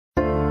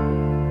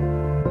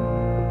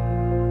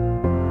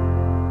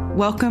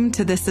Welcome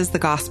to This is the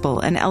Gospel,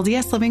 an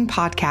LDS Living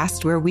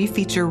podcast where we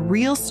feature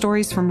real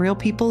stories from real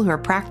people who are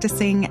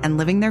practicing and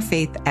living their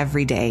faith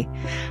every day.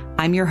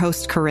 I'm your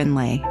host, Corinne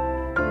Lay.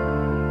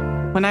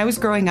 When I was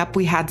growing up,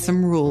 we had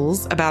some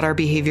rules about our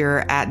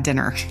behavior at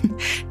dinner.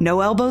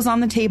 No elbows on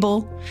the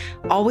table,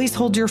 always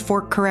hold your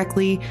fork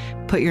correctly,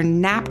 put your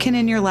napkin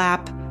in your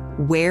lap,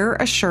 wear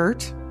a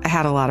shirt. I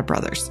had a lot of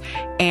brothers.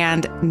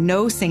 And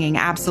no singing,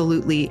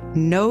 absolutely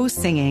no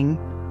singing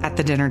at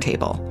the dinner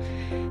table.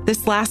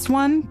 This last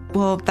one,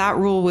 well, that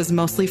rule was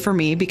mostly for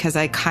me because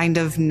I kind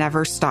of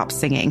never stopped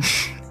singing.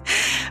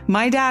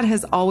 My dad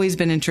has always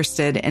been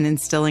interested in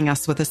instilling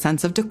us with a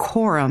sense of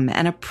decorum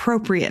and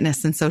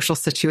appropriateness in social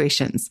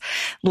situations.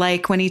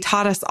 Like when he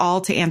taught us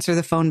all to answer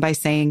the phone by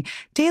saying,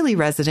 "Daily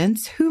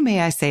residents, who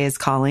may I say is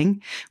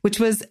calling?"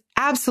 which was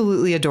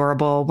absolutely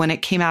adorable when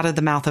it came out of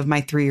the mouth of my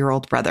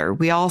 3-year-old brother.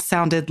 We all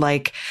sounded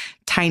like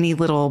tiny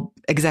little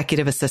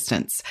executive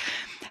assistants.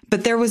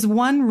 But there was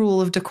one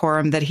rule of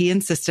decorum that he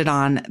insisted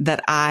on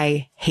that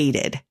I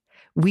hated.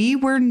 We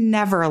were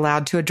never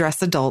allowed to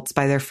address adults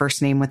by their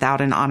first name without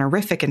an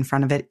honorific in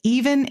front of it,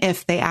 even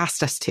if they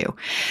asked us to.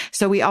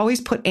 So we always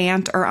put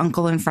aunt or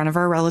uncle in front of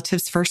our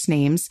relatives' first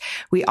names.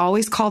 We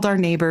always called our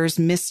neighbors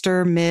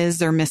Mr.,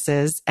 Ms., or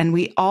Mrs., and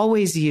we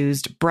always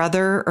used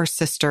brother or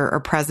sister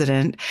or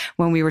president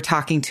when we were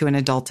talking to an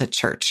adult at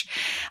church.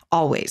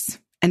 Always.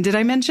 And did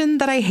I mention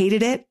that I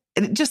hated it?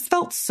 It just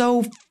felt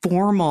so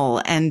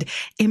formal and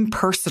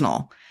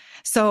impersonal.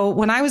 So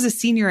when I was a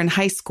senior in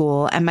high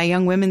school and my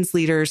young women's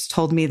leaders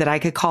told me that I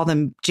could call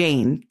them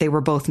Jane, they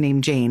were both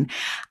named Jane,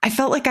 I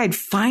felt like I'd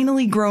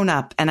finally grown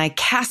up and I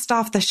cast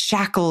off the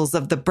shackles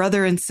of the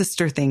brother and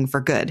sister thing for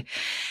good.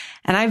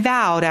 And I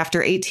vowed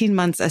after 18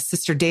 months as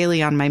Sister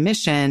Daly on my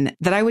mission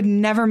that I would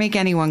never make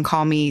anyone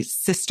call me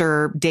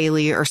Sister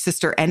Daly or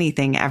Sister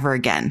anything ever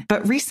again.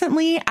 But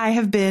recently I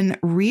have been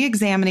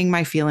re-examining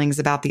my feelings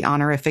about the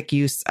honorific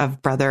use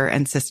of brother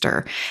and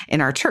sister in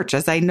our church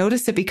as I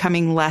notice it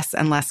becoming less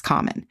and less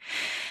common.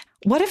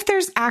 What if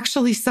there's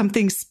actually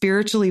something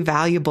spiritually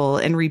valuable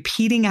in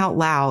repeating out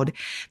loud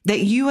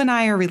that you and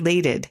I are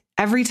related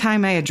every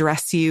time I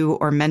address you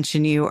or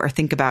mention you or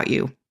think about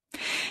you?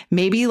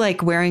 Maybe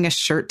like wearing a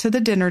shirt to the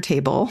dinner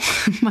table,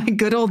 my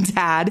good old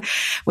dad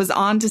was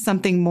on to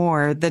something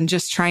more than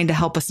just trying to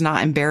help us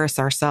not embarrass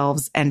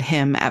ourselves and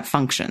him at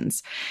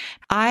functions.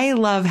 I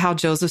love how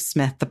Joseph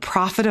Smith, the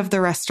prophet of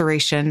the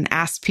Restoration,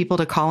 asked people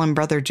to call him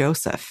Brother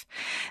Joseph.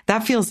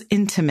 That feels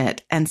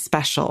intimate and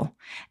special,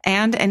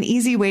 and an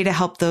easy way to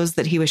help those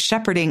that he was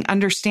shepherding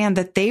understand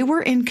that they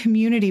were in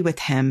community with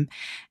him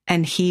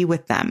and he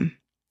with them.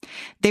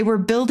 They were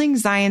building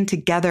Zion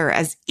together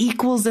as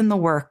equals in the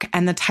work,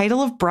 and the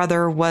title of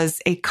brother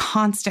was a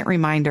constant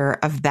reminder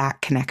of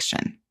that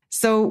connection.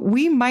 So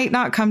we might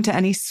not come to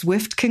any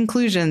swift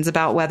conclusions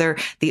about whether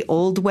the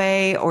old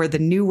way or the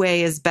new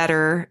way is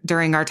better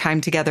during our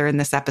time together in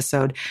this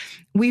episode.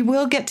 We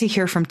will get to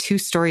hear from 2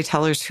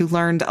 storytellers who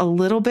learned a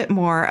little bit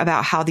more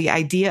about how the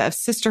idea of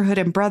sisterhood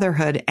and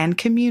brotherhood and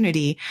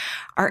community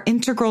are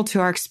integral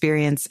to our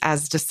experience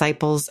as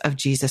disciples of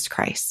Jesus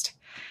Christ.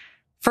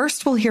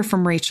 First, we'll hear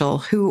from Rachel,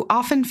 who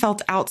often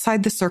felt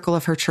outside the circle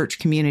of her church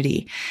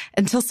community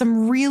until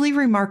some really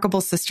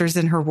remarkable sisters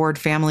in her ward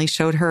family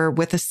showed her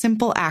with a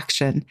simple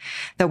action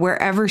that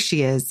wherever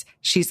she is,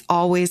 she's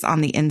always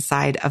on the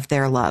inside of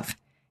their love.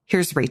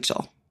 Here's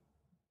Rachel.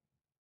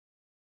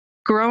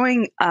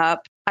 Growing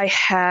up, I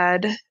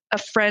had a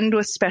friend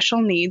with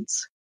special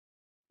needs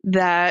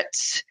that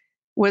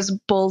was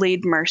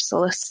bullied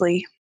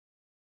mercilessly.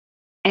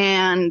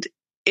 And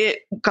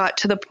it got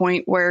to the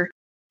point where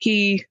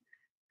he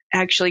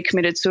actually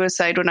committed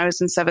suicide when I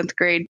was in 7th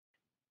grade.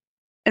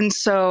 And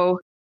so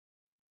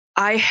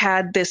I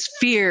had this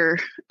fear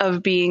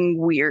of being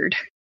weird.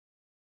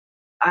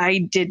 I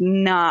did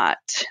not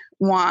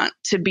want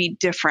to be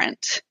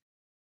different.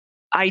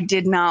 I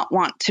did not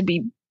want to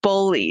be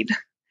bullied.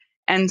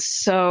 And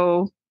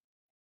so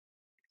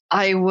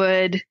I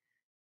would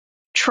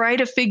try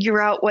to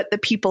figure out what the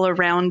people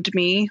around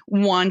me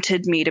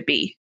wanted me to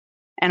be.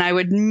 And I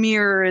would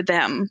mirror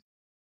them,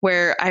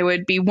 where I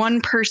would be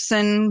one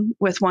person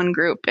with one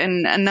group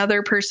and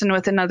another person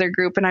with another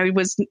group. And I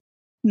was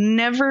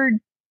never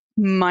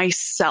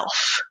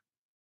myself.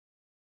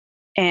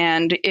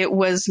 And it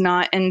was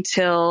not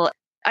until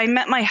I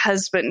met my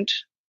husband,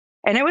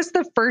 and it was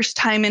the first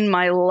time in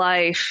my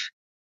life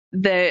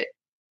that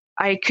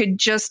I could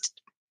just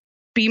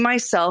be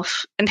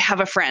myself and have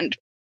a friend.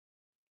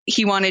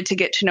 He wanted to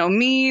get to know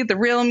me, the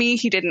real me.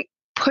 He didn't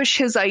push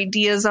his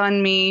ideas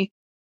on me.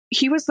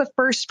 He was the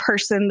first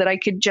person that I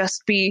could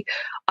just be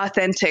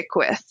authentic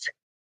with.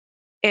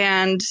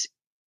 And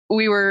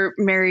we were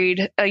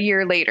married a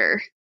year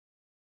later.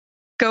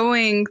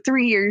 Going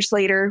 3 years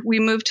later,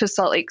 we moved to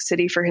Salt Lake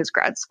City for his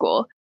grad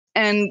school.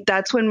 And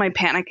that's when my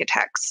panic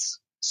attacks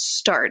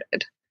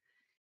started.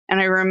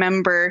 And I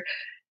remember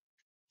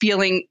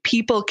feeling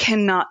people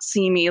cannot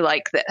see me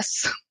like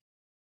this.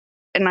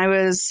 And I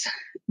was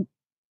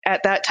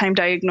at that time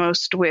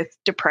diagnosed with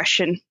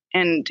depression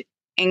and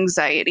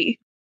anxiety.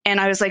 And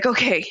I was like,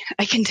 okay,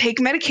 I can take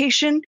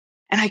medication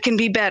and I can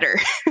be better.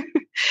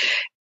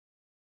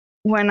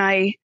 When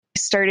I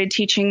started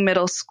teaching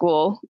middle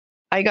school,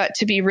 I got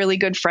to be really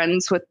good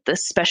friends with the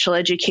special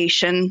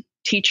education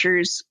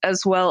teachers,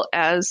 as well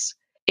as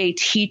a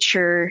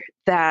teacher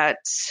that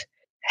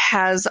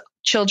has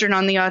children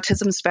on the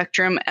autism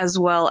spectrum, as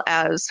well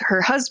as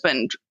her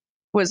husband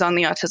was on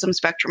the autism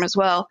spectrum as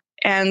well.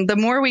 And the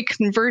more we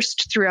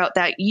conversed throughout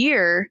that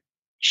year,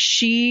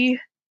 she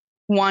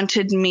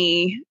wanted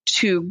me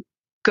to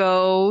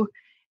go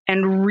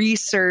and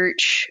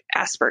research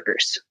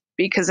Asperger's,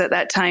 because at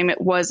that time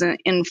it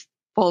wasn't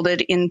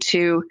folded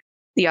into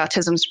the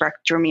autism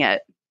spectrum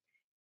yet.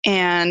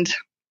 And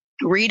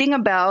reading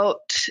about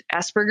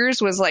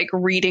Asperger's was like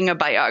reading a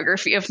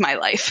biography of my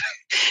life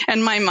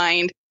and my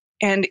mind.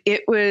 And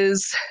it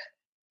was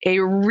a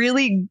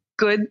really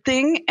good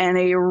thing and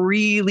a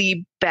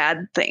really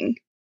bad thing.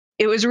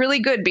 It was really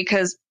good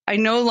because I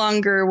no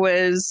longer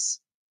was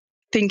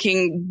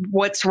thinking,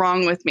 what's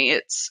wrong with me?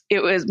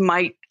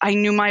 I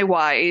knew my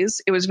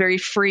whys. It was very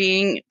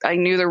freeing. I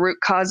knew the root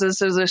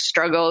causes of the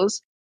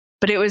struggles,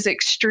 but it was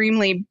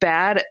extremely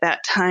bad at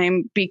that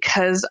time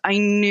because I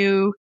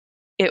knew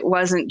it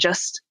wasn't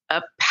just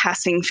a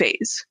passing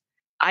phase.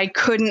 I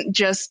couldn't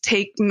just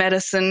take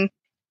medicine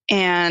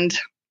and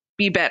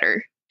be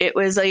better. It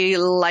was a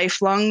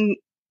lifelong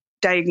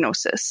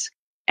diagnosis,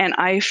 and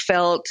I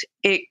felt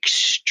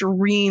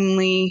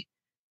extremely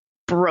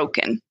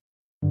broken.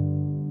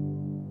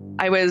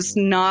 I was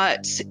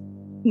not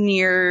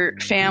near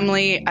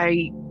family.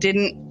 I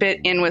didn't fit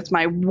in with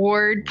my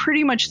ward.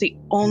 Pretty much the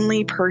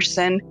only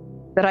person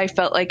that I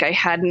felt like I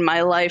had in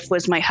my life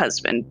was my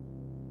husband.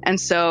 And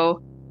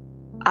so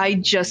I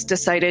just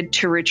decided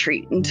to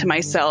retreat into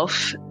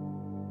myself.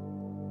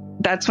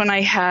 That's when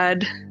I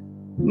had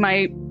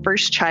my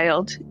first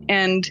child,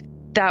 and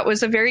that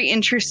was a very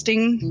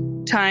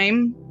interesting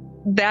time.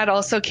 That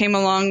also came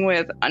along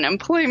with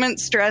unemployment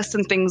stress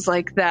and things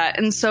like that.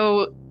 And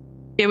so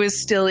it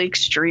was still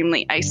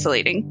extremely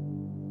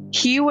isolating.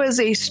 He was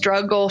a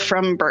struggle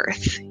from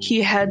birth.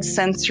 He had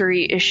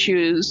sensory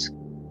issues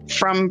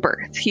from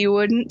birth. He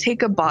wouldn't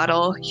take a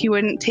bottle. He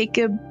wouldn't take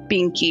a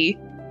binky.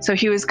 So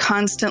he was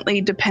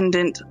constantly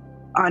dependent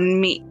on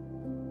me.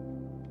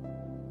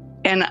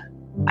 And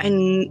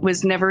I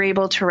was never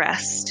able to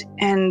rest.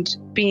 And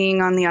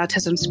being on the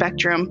autism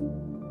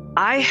spectrum,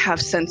 I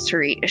have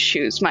sensory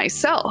issues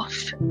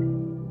myself.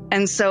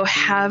 And so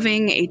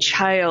having a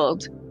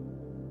child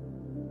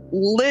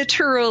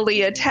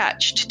literally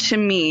attached to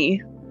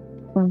me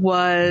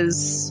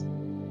was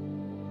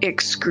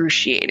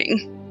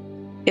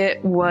excruciating.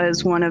 It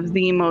was one of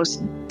the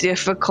most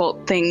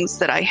difficult things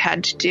that I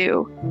had to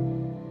do.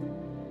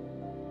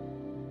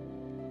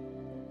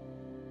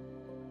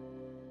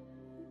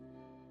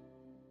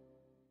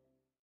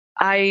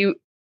 I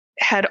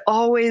had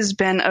always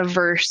been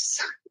averse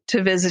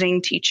to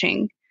visiting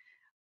teaching.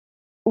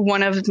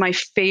 One of my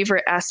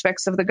favorite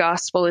aspects of the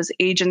gospel is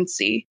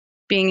agency,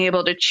 being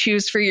able to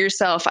choose for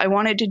yourself. I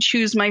wanted to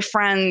choose my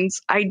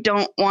friends. I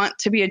don't want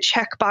to be a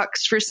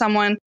checkbox for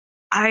someone.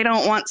 I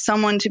don't want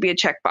someone to be a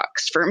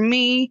checkbox for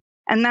me.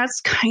 And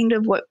that's kind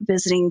of what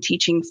visiting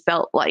teaching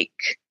felt like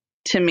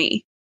to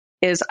me,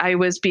 is I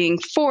was being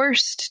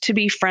forced to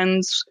be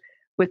friends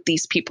with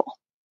these people.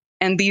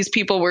 And these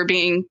people were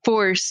being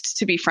forced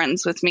to be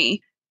friends with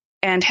me.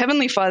 And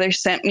Heavenly Father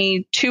sent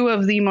me two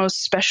of the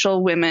most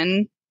special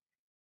women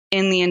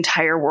in the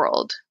entire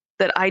world,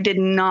 that I did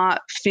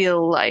not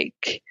feel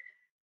like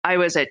I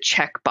was a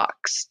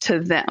checkbox to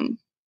them.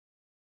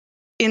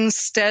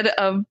 Instead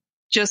of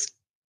just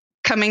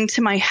coming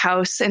to my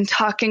house and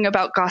talking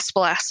about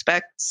gospel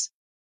aspects,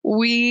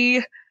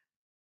 we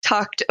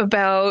talked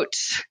about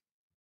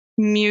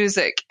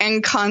music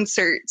and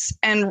concerts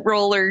and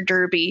roller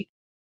derby.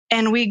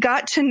 And we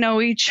got to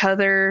know each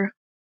other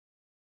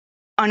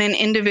on an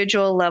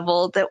individual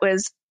level that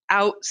was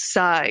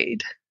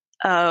outside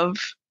of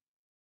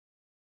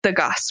the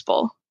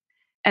gospel.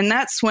 And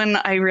that's when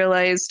I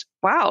realized,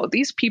 wow,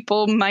 these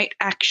people might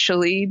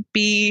actually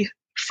be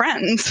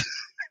friends.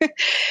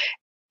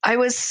 I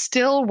was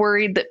still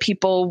worried that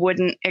people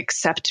wouldn't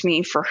accept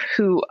me for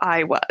who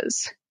I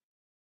was.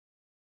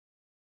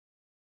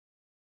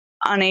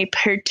 On a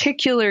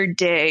particular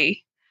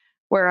day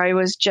where I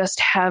was just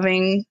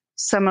having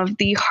some of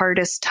the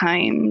hardest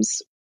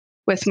times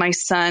with my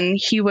son,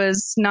 he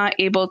was not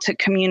able to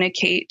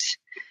communicate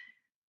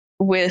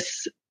with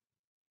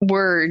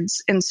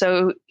words. And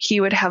so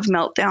he would have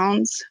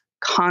meltdowns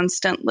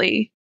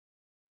constantly.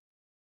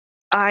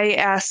 I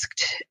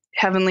asked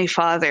Heavenly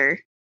Father,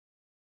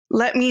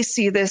 let me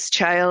see this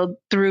child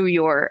through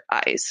your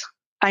eyes.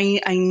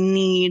 I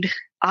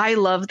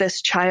love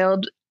this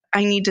child.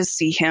 I need to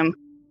see him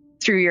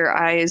through your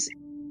eyes.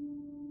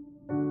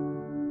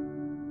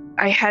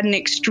 I had an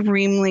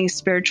extremely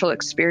spiritual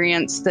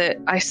experience that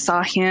I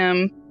saw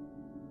him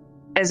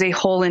as a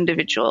whole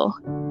individual,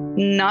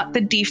 not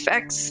the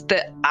defects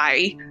that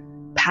I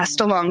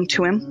passed along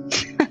to him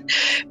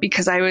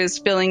because I was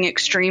feeling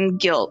extreme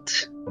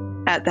guilt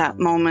at that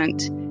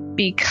moment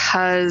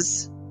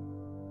because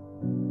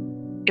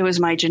it was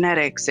my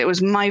genetics. It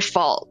was my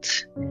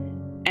fault.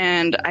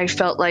 And I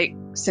felt like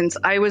since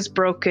I was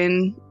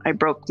broken, I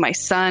broke my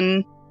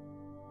son.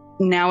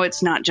 Now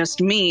it's not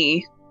just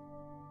me.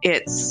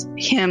 It's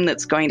him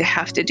that's going to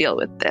have to deal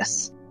with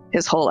this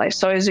his whole life.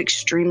 So I was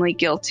extremely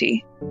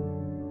guilty.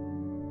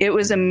 It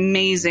was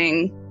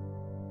amazing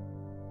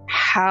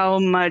how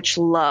much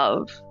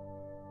love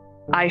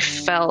I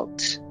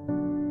felt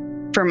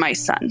for my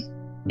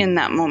son in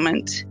that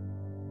moment.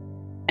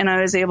 And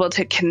I was able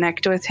to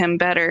connect with him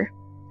better.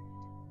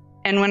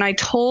 And when I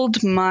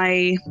told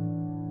my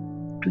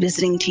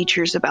visiting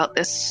teachers about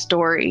this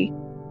story,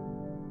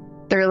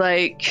 they're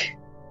like,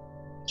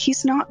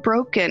 he's not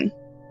broken.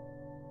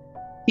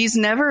 He's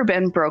never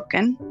been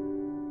broken.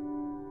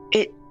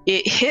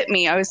 It hit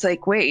me. I was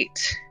like,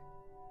 wait,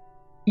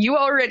 you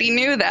already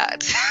knew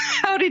that.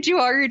 How did you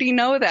already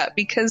know that?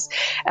 Because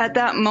at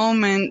that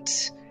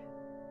moment,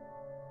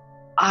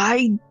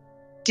 I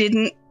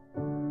didn't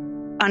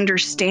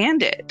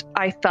understand it.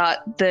 I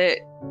thought that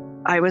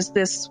I was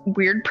this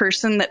weird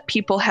person that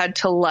people had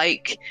to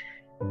like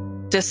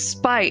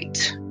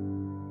despite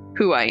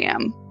who I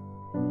am.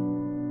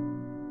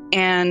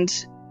 And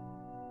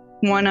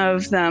one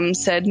of them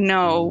said,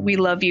 no, we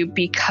love you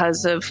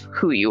because of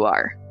who you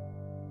are.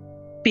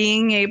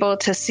 Being able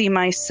to see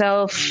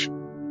myself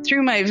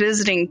through my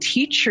visiting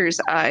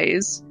teacher's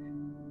eyes,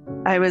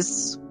 I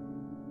was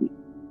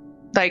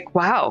like,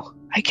 wow,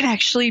 I can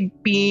actually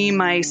be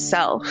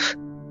myself.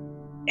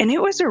 And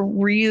it was a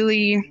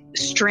really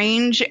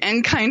strange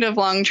and kind of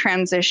long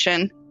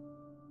transition.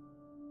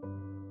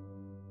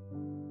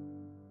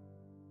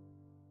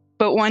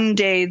 But one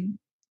day,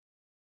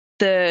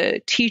 the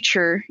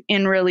teacher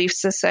in Relief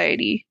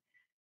Society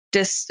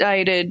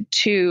decided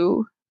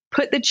to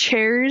put the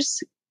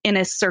chairs in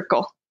a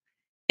circle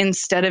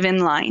instead of in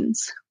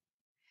lines.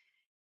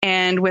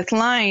 And with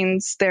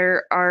lines,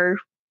 there are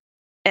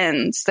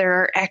ends, there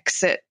are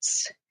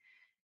exits.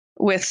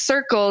 With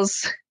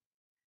circles,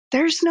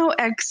 there's no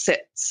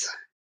exits.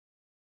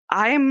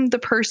 I'm the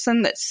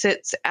person that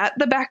sits at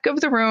the back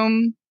of the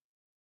room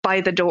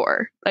by the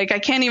door. Like, I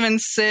can't even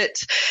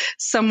sit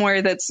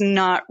somewhere that's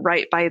not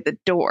right by the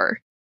door.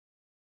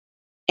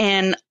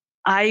 And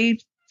I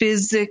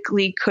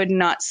physically could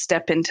not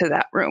step into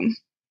that room.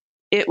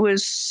 It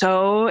was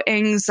so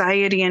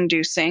anxiety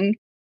inducing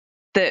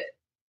that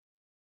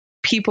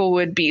people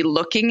would be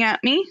looking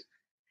at me.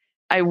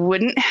 I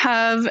wouldn't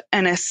have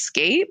an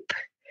escape.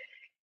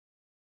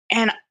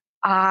 And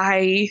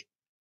I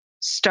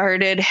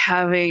started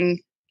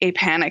having a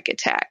panic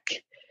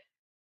attack,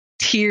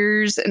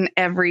 tears and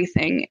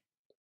everything.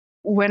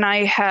 When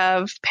I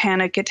have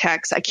panic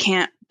attacks, I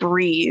can't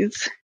breathe.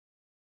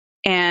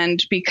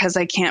 And because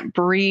I can't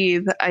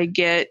breathe, I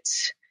get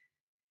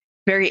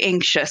very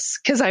anxious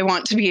because I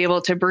want to be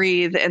able to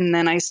breathe. And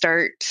then I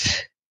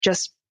start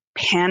just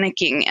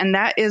panicking. And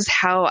that is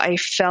how I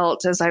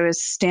felt as I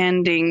was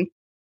standing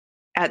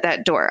at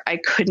that door. I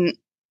couldn't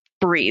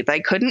breathe. I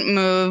couldn't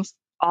move.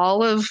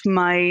 All of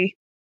my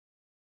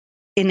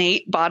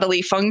innate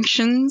bodily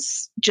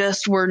functions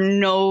just were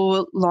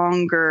no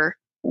longer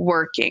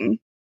working.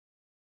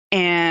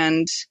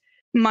 And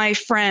my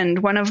friend,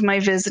 one of my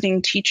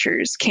visiting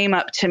teachers, came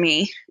up to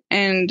me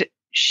and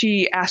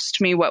she asked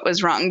me what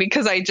was wrong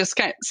because I just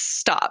kind of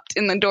stopped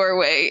in the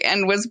doorway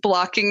and was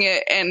blocking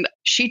it. And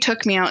she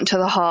took me out into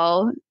the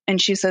hall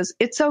and she says,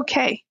 "It's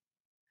okay.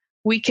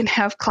 We can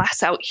have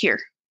class out here."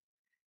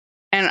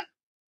 And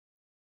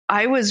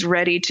I was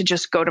ready to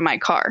just go to my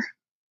car.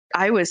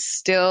 I was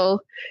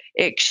still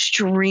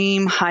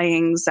extreme high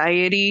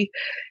anxiety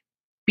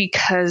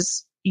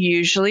because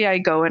usually I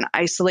go and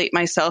isolate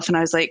myself. And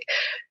I was like,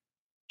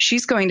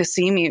 she's going to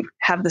see me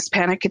have this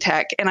panic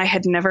attack. And I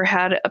had never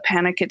had a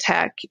panic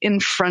attack in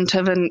front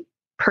of a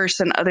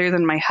person other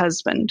than my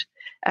husband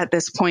at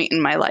this point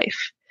in my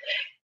life.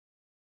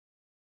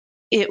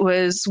 It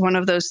was one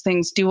of those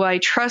things. Do I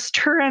trust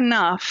her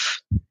enough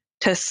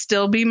to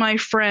still be my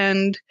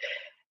friend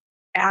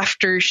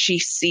after she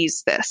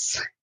sees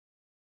this?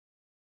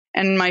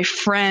 And my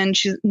friend,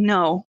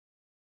 no,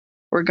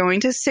 we're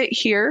going to sit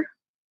here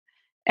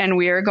and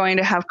we are going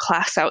to have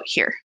class out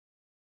here.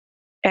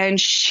 And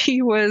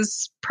she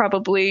was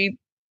probably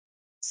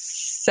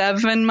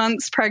 7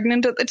 months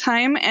pregnant at the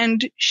time.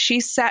 And she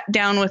sat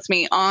down with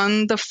me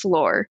on the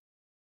floor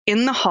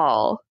in the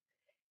hall.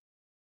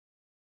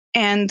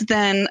 And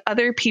then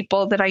other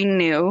people that I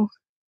knew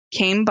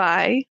came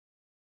by.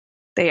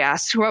 They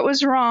asked what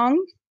was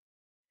wrong.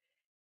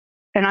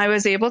 And I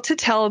was able to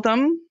tell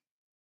them.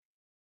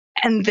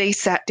 And they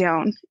sat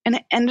down. And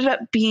it ended up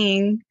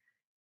being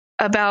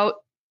about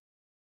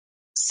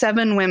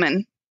 7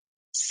 women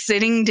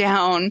sitting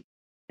down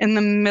in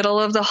the middle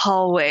of the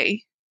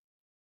hallway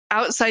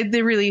outside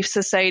the Relief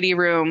Society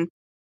room,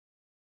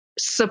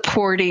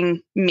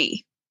 supporting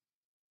me.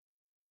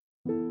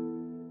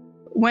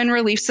 When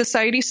Relief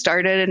Society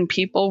started and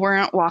people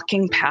weren't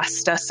walking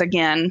past us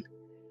again,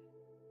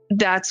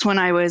 that's when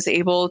I was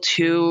able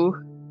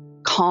to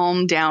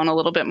calm down a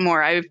little bit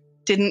more. I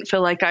didn't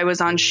feel like I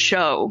was on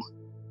show.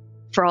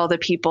 for all the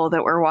people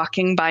that were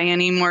walking by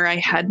anymore. I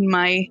had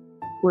my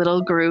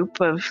little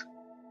group of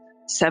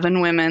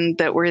 7 women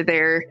that were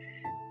there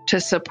to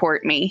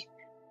support me.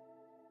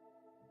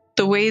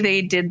 The way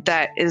they did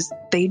that is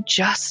they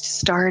just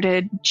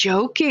started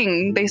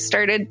joking. They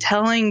started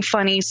telling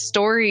funny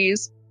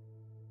stories.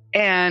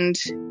 And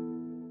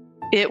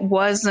it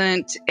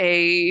wasn't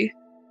a,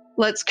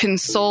 let's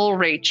console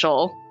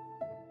Rachel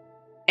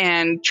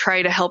and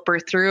try to help her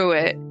through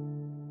it.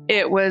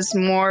 It was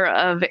more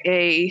of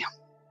a,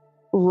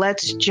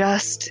 let's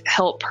just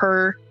help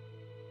her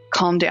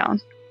calm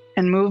down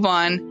and move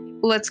on.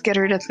 Let's get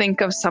her to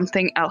think of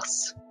something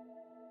else,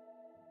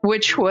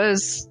 which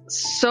was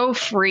so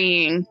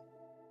freeing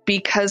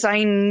because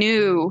I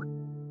knew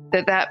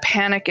that that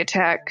panic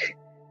attack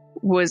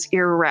was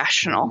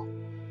irrational.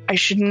 I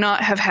should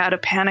not have had a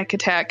panic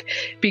attack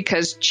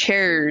because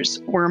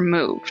chairs were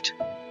moved.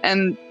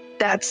 And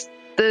that's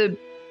the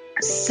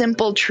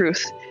simple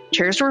truth.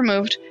 Chairs were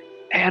moved.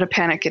 I had a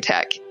panic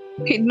attack. It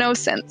made no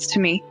sense to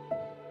me.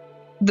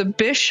 The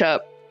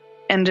bishop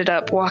ended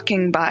up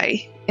walking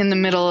by in the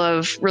middle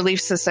of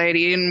Relief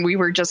Society, and we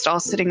were just all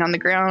sitting on the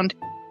ground.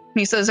 And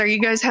he says, "Are you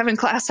guys having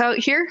class out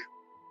here?"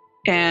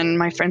 And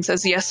my friend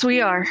says, "Yes,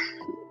 we are.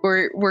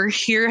 We're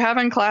here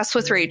having class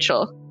with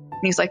Rachel."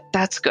 And he's like,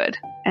 "That's good."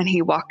 And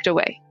he walked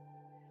away.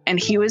 And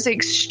he was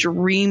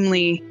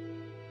extremely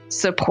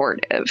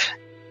supportive.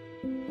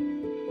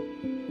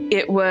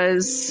 It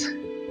was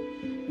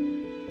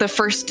the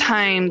first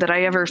time that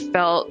I ever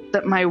felt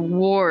that my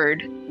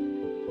ward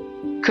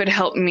could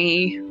help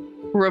me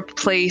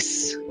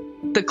replace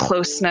the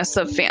closeness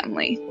of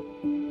family.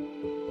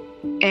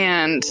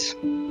 And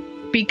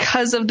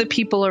because of the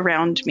people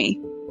around me,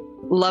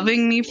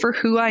 loving me for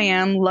who I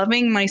am,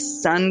 loving my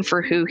son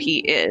for who he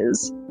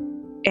is,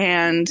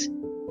 and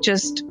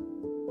just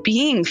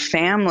being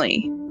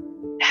family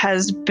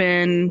has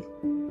been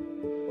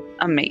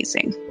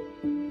amazing.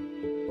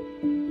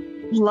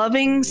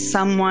 Loving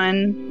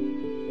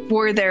someone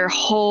for their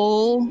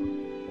whole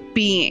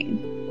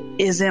being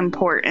is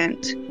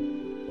important.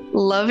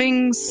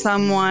 Loving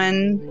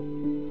someone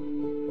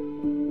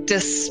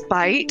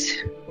despite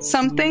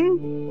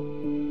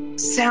something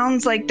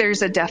sounds like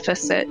there's a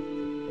deficit.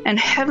 And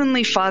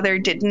Heavenly Father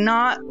did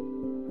not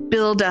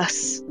build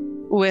us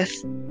with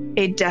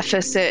a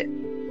deficit.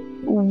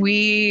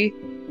 We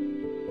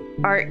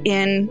are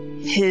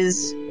in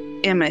His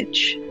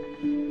image.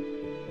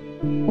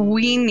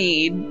 We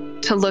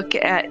need to look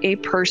at a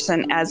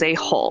person as a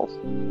whole.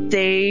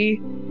 They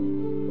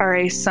are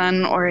a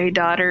son or a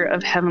daughter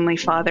of Heavenly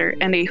Father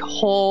and a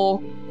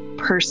whole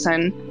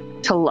person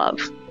to love.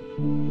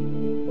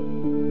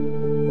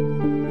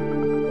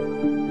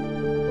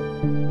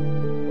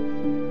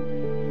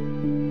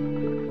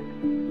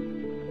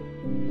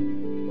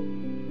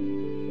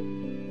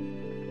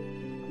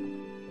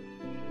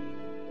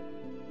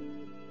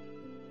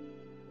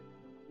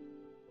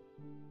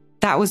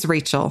 That was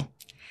Rachel.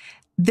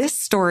 This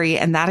story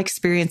and that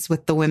experience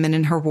with the women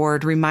in her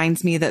ward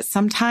reminds me that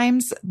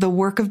sometimes the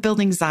work of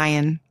building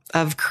Zion,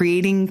 of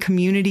creating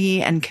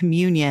community and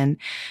communion,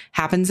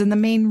 happens in the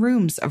main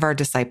rooms of our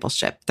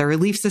discipleship, the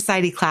Relief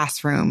Society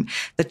classroom,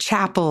 the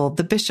chapel,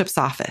 the bishop's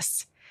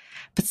office.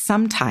 But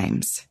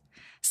sometimes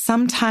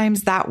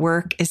that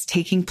work is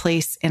taking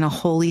place in a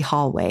holy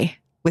hallway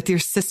with your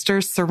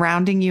sisters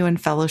surrounding you in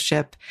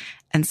fellowship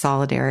and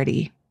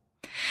solidarity.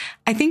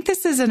 I think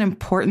this is an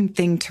important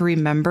thing to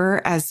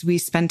remember as we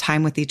spend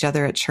time with each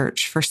other at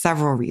church for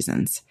several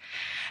reasons.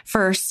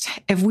 First,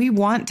 if we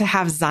want to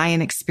have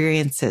Zion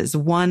experiences,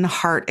 one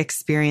heart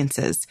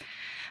experiences,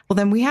 well,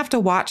 then we have to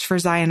watch for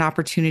Zion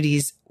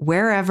opportunities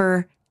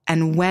wherever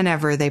and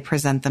whenever they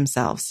present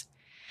themselves.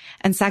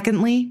 And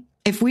secondly,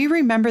 if we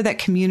remember that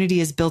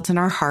community is built in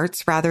our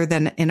hearts rather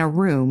than in a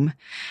room,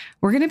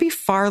 we're going to be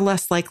far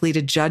less likely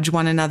to judge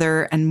one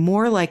another and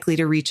more likely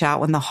to reach out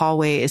when the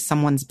hallway is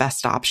someone's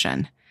best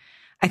option.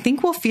 I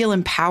think we'll feel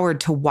empowered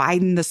to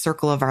widen the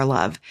circle of our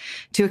love,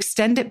 to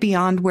extend it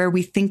beyond where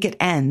we think it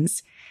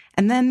ends,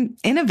 and then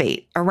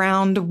innovate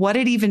around what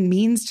it even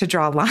means to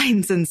draw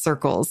lines and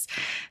circles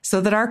so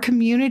that our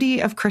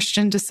community of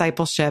Christian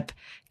discipleship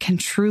can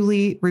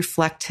truly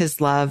reflect His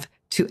love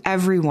to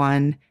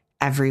everyone,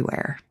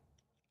 everywhere.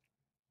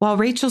 While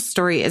Rachel's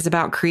story is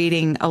about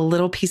creating a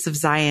little piece of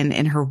Zion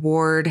in her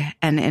ward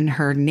and in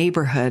her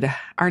neighborhood,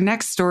 our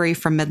next story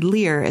from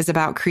Medlir is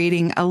about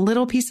creating a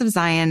little piece of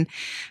Zion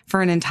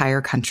for an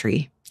entire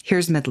country.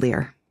 Here's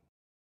Medlir.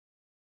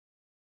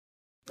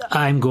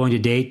 I'm going to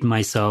date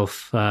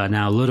myself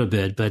now a little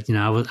bit, but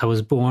I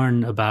was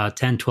born about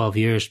 10, 12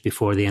 years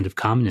before the end of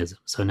communism,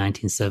 so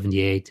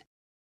 1978.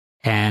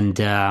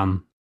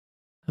 And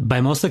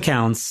by most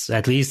accounts,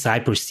 at least I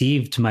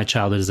perceived my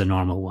childhood as a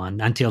normal one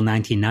until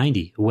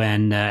 1990,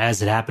 when,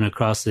 as it happened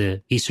across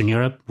Eastern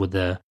Europe with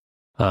the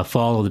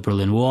fall of the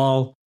Berlin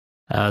Wall,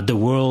 the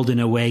world in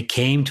a way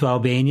came to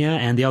Albania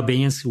and the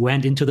Albanians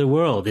went into the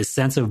world, this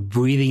sense of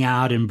breathing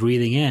out and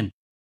breathing in.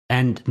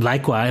 And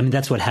likewise,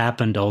 that's what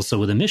happened also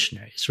with the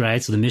missionaries,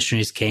 right? So the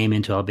missionaries came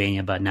into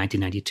Albania about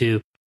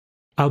 1992.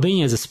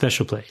 Albania is a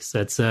special place.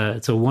 It's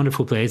a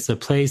wonderful place. A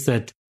place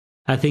that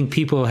I think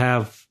people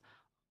have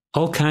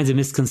all kinds of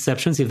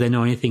misconceptions if they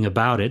know anything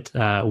about it.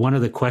 One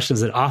of the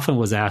questions that often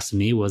was asked to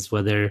me was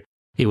whether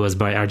it was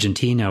by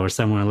Argentina or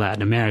somewhere in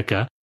Latin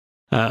America.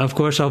 Of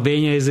course,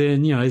 Albania is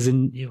in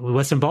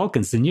Western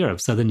Balkans, in Europe,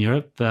 Southern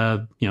Europe,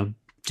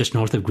 just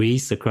north of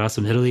Greece, across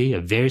from Italy, a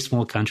very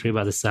small country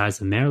about the size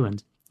of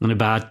Maryland. And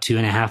about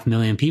 2.5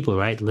 million people,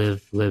 right,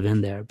 live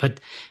in there. But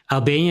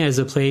Albania is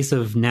a place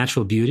of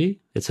natural beauty.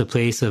 It's a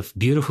place of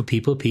beautiful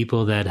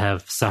people that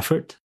have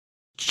suffered.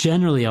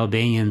 Generally,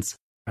 Albanians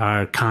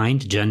are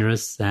kind,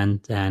 generous,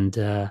 and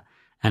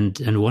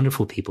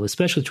wonderful people,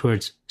 especially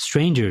towards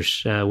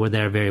strangers, where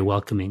they're very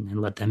welcoming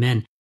and let them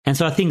in. And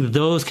so I think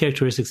those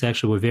characteristics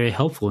actually were very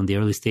helpful in the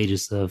early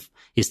stages of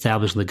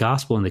establishing the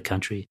gospel in the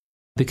country,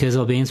 because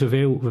Albanians were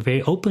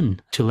very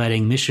open to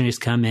letting missionaries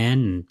come in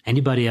and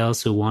anybody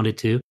else who wanted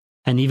to.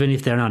 And even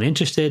if they're not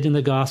interested in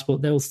the gospel,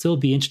 they'll still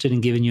be interested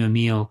in giving you a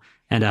meal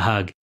and a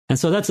hug. And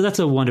so that's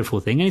a wonderful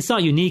thing. And it's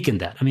not unique in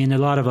that. I mean, a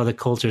lot of other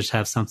cultures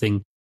have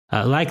something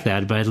like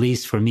that, but at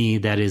least for me,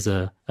 that is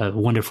a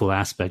wonderful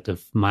aspect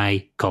of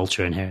my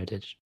culture and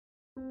heritage.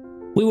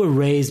 We were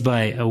raised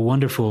by a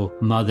wonderful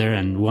mother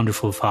and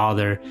wonderful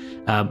father.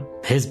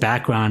 His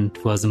background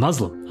was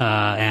Muslim,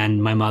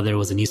 and my mother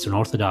was an Eastern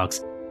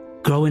Orthodox.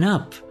 Growing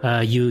up,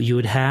 you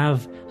would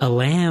have a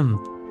lamb,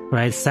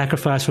 right,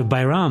 sacrificed for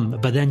Bayram,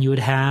 but then you would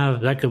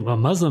have like a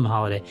Muslim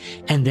holiday,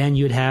 and then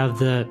you'd have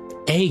the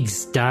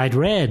eggs dyed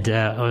red,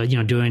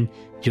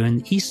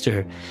 during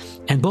Easter,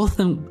 and both of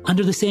them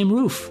under the same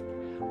roof,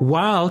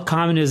 while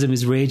communism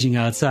is raging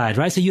outside,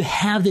 right? So you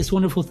have this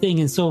wonderful thing,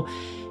 and so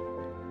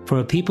for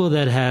a people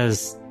that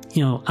has,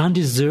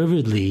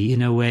 undeservedly,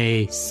 in a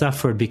way,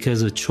 suffered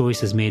because of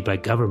choices made by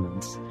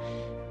governments,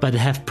 but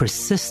have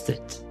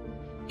persisted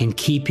in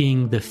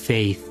keeping the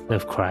faith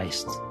of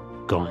Christ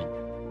going.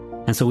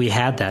 And so we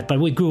had that.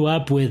 But we grew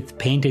up with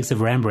paintings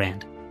of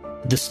Rembrandt.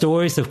 The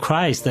stories of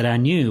Christ that I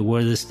knew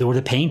were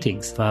the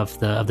paintings of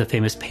the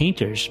famous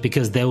painters,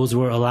 because those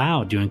were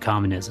allowed during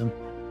communism.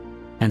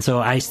 And so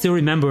I still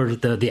remember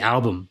the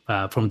album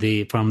from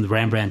the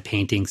Rembrandt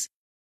paintings,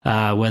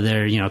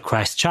 whether,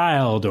 Christ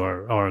child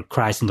or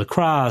Christ on the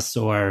cross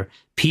or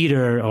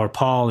Peter or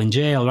Paul in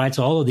jail, right?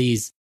 So all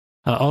these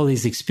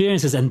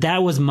experiences. And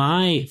that was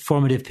my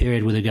formative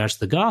period with regards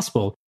to the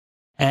gospel.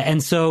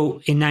 And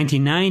so in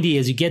 1990,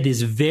 as you get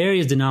these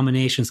various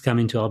denominations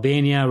coming to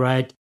Albania,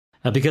 right?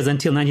 Because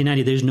until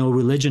 1990, there's no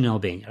religion in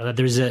Albania.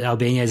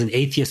 Albania is an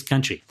atheist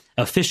country,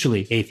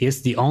 officially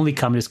atheist, the only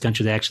communist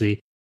country that actually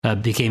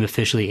became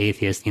officially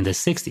atheist in the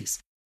 60s.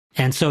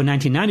 And so in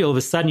 1990, all of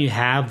a sudden, you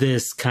have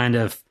this kind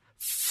of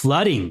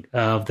flooding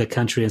of the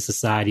country and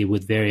society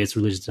with various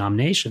religious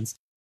denominations,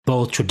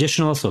 both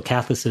traditional, so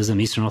Catholicism,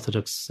 Eastern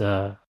Orthodox,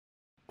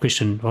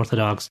 Christian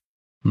Orthodox,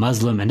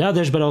 Muslim, and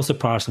others, but also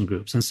Protestant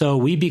groups. And so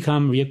we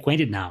become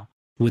reacquainted now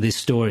with these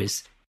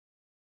stories.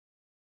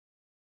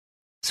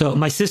 So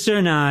my sister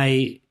and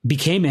I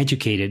became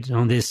educated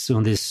on these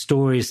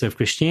stories of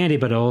Christianity,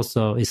 but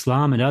also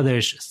Islam and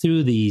others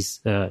through these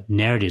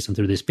narratives and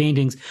through these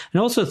paintings,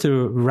 and also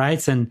through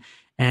rites and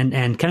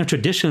kind of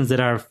traditions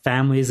that our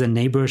families and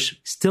neighbors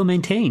still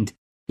maintained,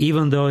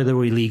 even though they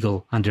were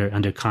illegal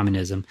under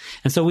communism.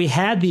 And so we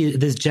had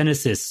this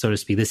genesis, so to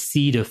speak, the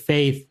seed of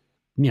faith,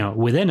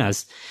 within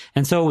us.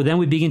 And so then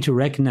we begin to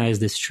recognize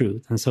this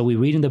truth. And so we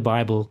read in the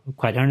Bible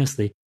quite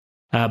earnestly,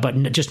 but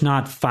just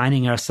not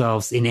finding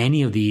ourselves in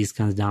any of these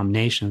kinds of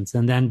denominations.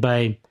 And then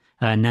by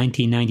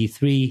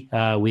 1993,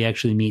 we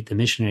actually meet the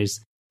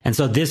missionaries. And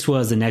so this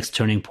was the next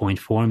turning point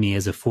for me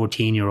as a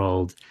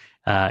 14-year-old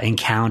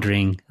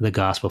encountering the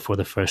gospel for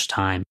the first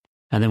time.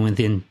 And then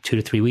within 2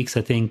 to 3 weeks,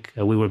 I think,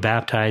 we were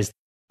baptized.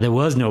 There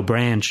was no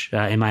branch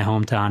in my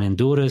hometown in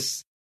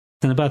Durrës.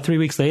 And about 3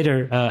 weeks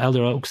later,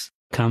 Elder Oaks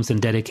comes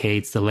and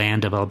dedicates the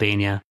land of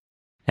Albania.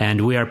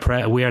 And we are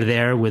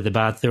there with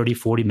about 30,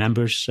 40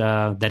 members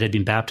that had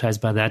been baptized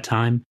by that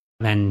time,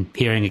 and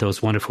hearing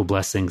those wonderful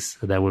blessings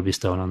that were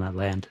bestowed on that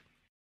land.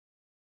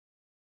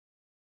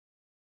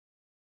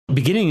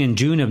 Beginning in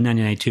June of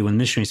 1992, when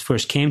missionaries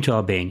first came to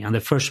Albania, and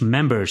the first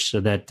members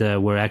that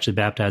were actually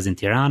baptized in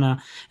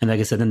Tirana, and like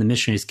I said, then the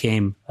missionaries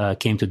came to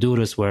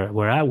Durrës,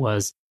 where I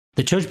was,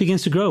 the church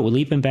begins to grow with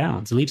leaps and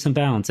bounds,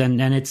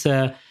 and it's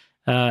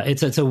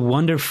a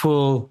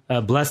wonderful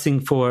blessing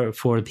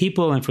for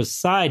people and for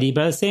society,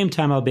 but at the same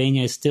time,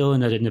 Albania is still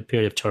in a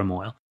period of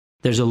turmoil.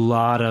 There's a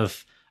lot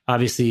of,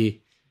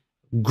 obviously,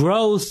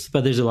 growth,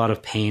 but there's a lot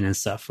of pain and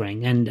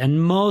suffering,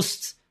 and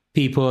most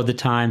people at the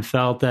time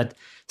felt that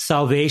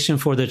salvation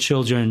for their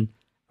children,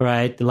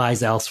 right,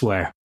 lies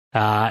elsewhere.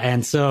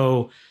 And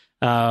so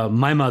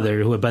my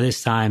mother, who by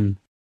this time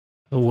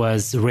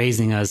was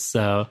raising us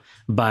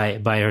by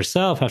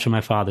herself after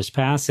my father's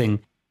passing,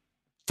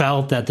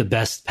 felt that the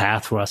best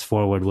path for us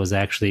forward was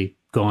actually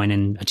going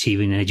and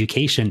achieving an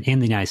education in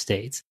the United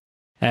States.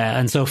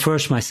 And so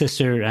first my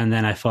sister, and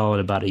then I followed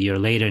about a year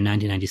later, in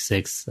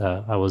 1996,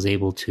 I was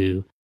able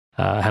to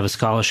have a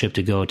scholarship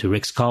to go to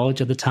Rick's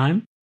College at the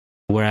time.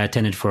 where I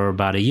attended for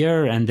about a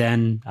year. And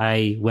then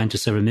I went to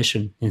serve a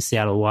mission in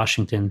Seattle,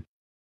 Washington.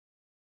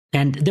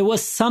 And there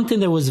was something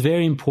that was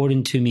very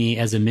important to me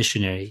as a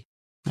missionary.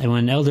 And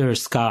when Elder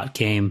Scott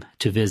came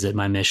to visit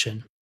my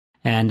mission,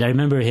 and I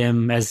remember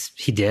him, as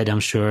he did, I'm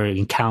sure,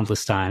 in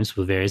countless times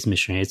with various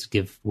missionaries to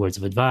give words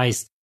of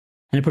advice.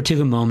 In a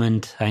particular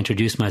moment, I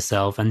introduced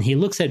myself, and he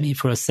looks at me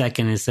for a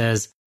second and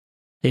says,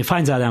 he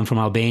finds out I'm from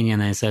Albania,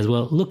 and he says,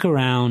 well, look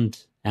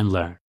around and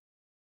learn.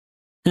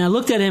 And I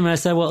looked at him and I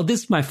said, well,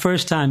 this is my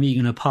first time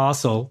meeting an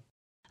apostle.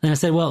 And I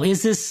said, well,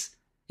 is this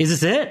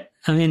it?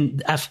 I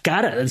mean, there's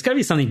got to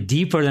be something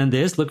deeper than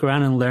this. Look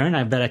around and learn.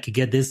 I bet I could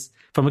get this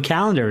from a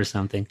calendar or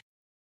something.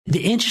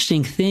 The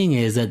interesting thing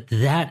is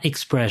that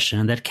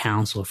expression, that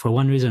counsel, for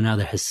one reason or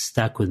another, has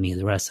stuck with me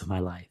the rest of my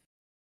life.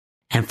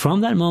 And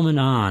from that moment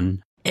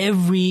on,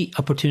 every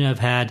opportunity I've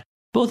had,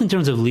 both in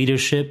terms of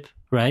leadership,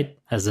 right,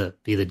 as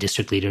either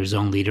district leader,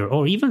 zone leader,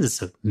 or even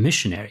as a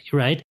missionary,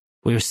 right,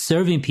 where you're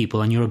serving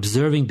people and you're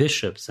observing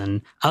bishops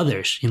and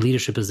others in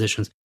leadership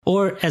positions,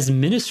 or as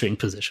ministering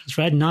positions,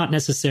 right, not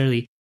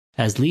necessarily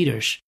as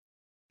leaders.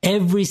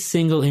 Every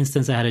single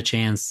instance I had a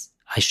chance,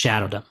 I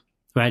shadowed them.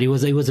 Right? It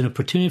was an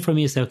opportunity for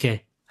me to say,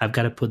 okay, I've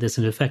got to put this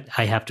into effect.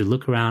 I have to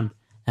look around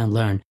and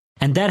learn.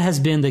 And that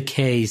has been the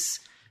case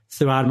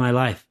throughout my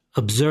life,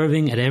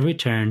 observing at every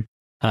turn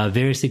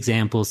various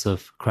examples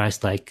of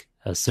Christ-like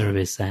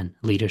service and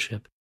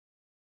leadership.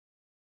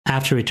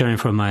 After returning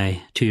from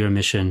my 2-year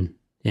mission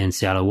in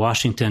Seattle,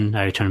 Washington,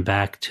 I returned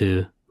back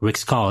to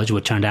Ricks College,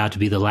 what turned out to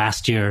be the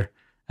last year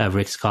of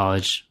Ricks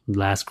College,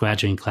 last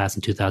graduating class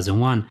in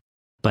 2001,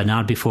 but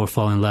not before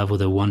falling in love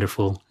with a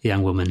wonderful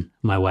young woman,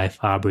 my wife,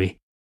 Aubrey.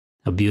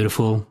 A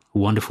beautiful,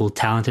 wonderful,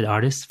 talented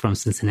artist from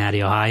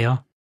Cincinnati,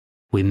 Ohio.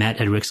 We met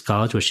at Ricks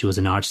College, where she was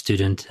an art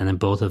student, and then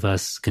both of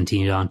us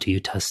continued on to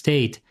Utah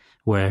State,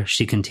 where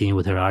she continued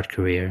with her art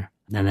career,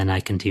 and then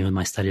I continued with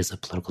my studies of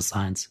political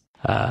science.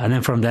 And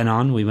then from then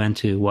on, we went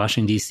to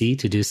Washington, D.C.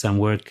 to do some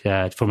work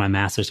for my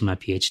master's and my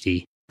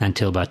PhD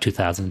until about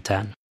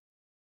 2010.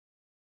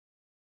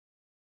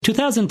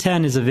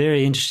 2010 is a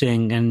very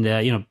interesting,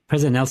 and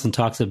President Nelson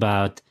talks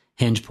about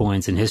hinge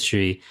points in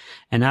history.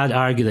 And I'd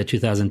argue that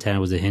 2010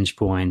 was a hinge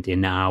point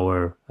in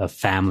our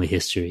family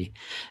history.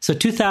 So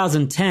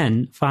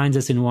 2010 finds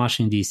us in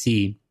Washington,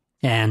 D.C.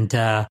 And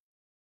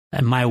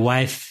my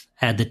wife,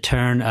 at the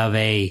turn of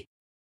a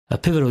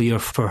pivotal year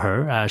for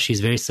her,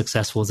 she's very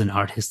successful as an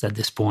artist at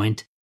this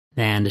point,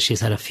 and she's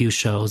had a few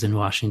shows in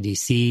Washington,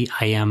 D.C.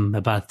 I am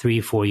about 3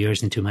 or 4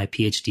 years into my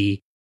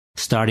PhD,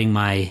 starting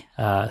my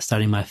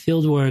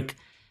field work.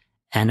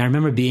 And I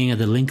remember being at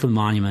the Lincoln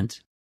Monument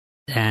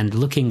and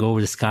looking over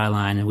the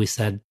skyline, and we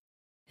said,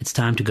 it's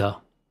time to go.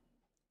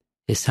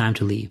 It's time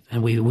to leave.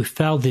 And we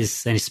felt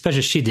this, and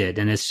especially she did,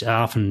 and it's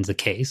often the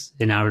case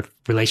in our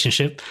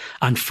relationship.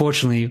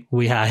 Unfortunately,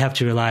 I have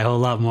to rely a whole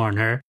lot more on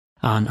her,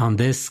 on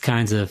this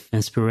kinds of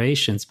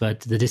inspirations.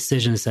 But the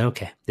decision is that,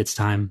 okay, it's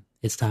time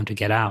to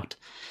get out.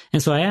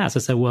 And so I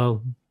said,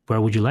 well, where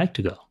would you like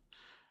to go?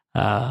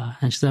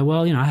 And she said,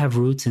 well, I have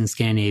roots in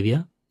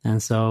Scandinavia,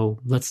 and so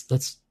let's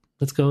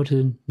go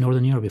to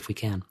Northern Europe if we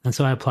can. And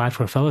so I applied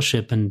for a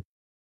fellowship, and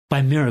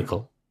by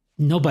miracle,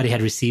 nobody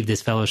had received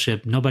this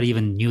fellowship. Nobody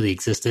even knew they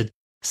existed.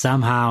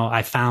 Somehow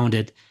I found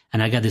it,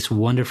 and I got this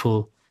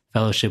wonderful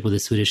fellowship with the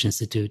Swedish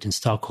Institute in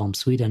Stockholm,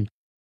 Sweden,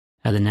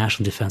 at the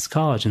National Defense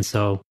College. And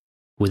so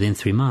within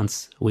 3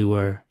 months, we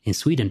were in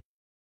Sweden.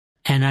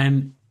 And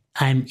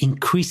I'm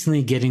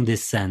increasingly getting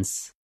this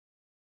sense,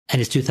 and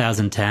it's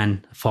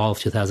 2010, fall of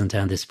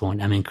 2010 at this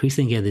point, I'm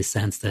increasingly getting this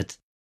sense that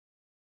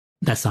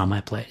that's not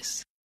my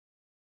place,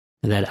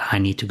 that I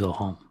need to go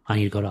home. I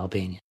need to go to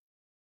Albania.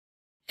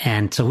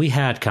 And so we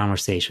had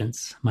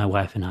conversations, my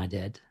wife and I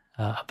did,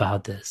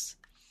 about this.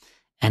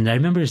 And I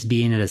remember us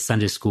being at a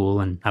Sunday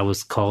school, and I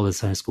was called a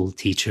Sunday school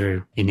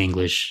teacher in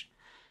English.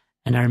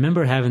 And I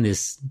remember having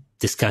this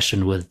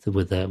discussion with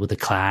the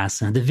class.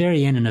 And at the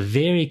very end, in a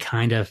very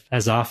kind of,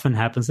 as often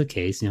happens the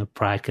case,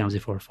 pride comes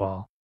before a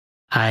fall,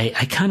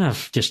 I kind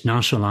of just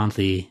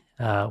nonchalantly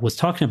was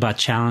talking about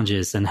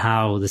challenges and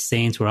how the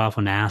saints were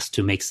often asked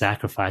to make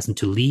sacrifice and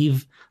to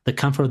leave the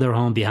comfort of their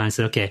home behind. And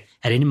said, okay,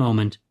 at any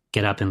moment,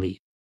 get up and leave.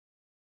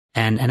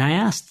 And I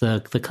asked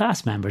the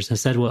class members, I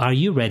said, well, are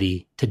you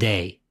ready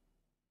today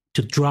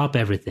to drop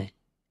everything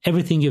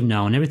you've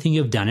known, everything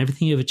you've done,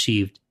 everything you've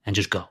achieved, and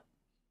just go?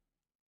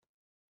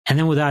 And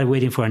then without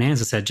waiting for an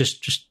answer, said,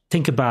 just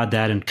think about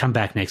that and come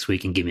back next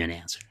week and give me an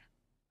answer,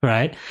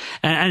 right?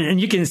 And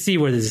you can see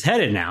where this is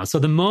headed now. So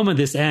the moment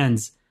this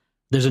ends,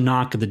 there's a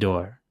knock at the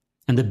door,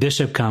 and the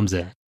bishop comes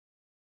in.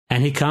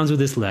 And he comes with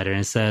this letter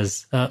and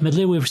says,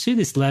 Medlir, we've received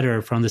this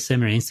letter from the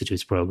Seminary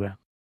Institute's program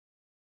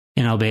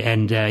in Albania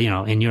and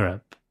in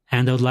Europe,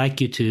 and they would like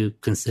you to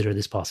consider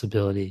this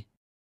possibility.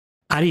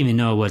 I didn't even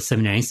know what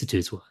Seminary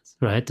Institutes was,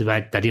 right? I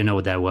didn't know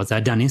what that was.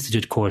 I'd done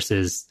institute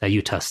courses at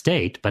Utah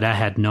State, but I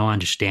had no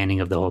understanding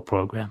of the whole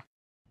program.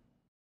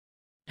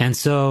 And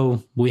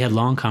so we had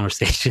long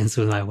conversations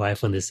with my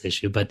wife on this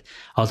issue, but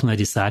ultimately I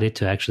decided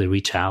to actually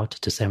reach out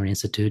to Seminary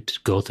Institute,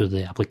 go through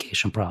the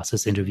application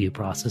process, interview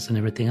process, and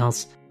everything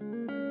else.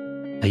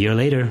 A year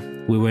later,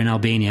 we were in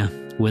Albania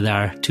with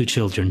our 2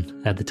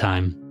 children at the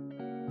time,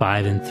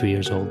 5 and 3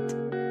 years old,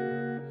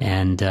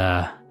 and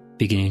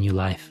beginning a new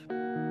life,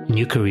 a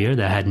new career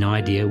that I had no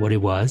idea what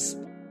it was,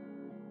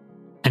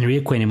 and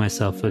reacquainting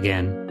myself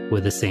again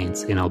with the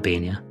saints in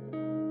Albania,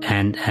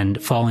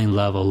 and falling in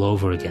love all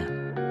over again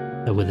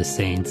with the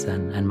saints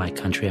and my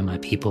country and my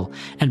people.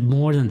 And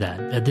more than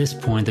that, at this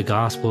point, the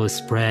gospel is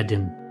spread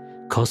in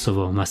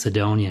Kosovo,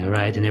 Macedonia,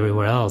 right, and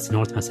everywhere else,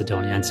 North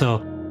Macedonia. And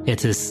so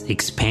it's this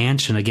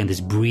expansion, again, this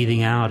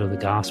breathing out of the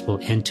gospel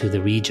into the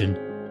region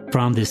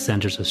from these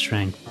centers of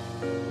strength.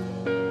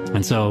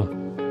 And so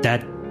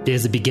that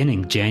is the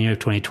beginning. January of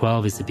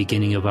 2012 is the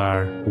beginning of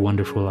our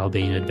wonderful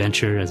Albanian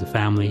adventure as a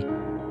family.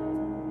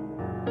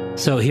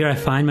 So here I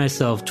find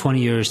myself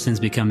 20 years since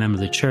becoming a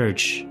member of the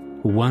church,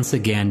 once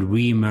again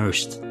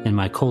re-immersed in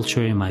my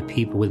culture, in my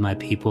people, with my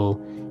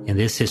people, in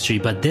this history.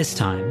 But this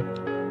time,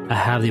 I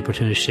have the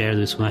opportunity to share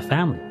this with my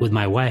family, with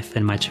my wife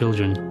and my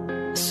children,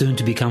 soon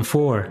to become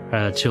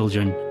 4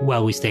 children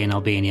while we stay in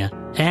Albania,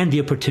 and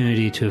the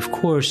opportunity to, of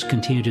course,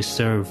 continue to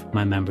serve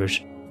my members.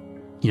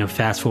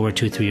 Fast forward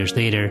 2-3 years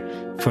later,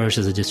 first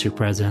as a district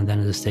president, then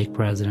as a stake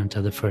president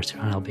of the First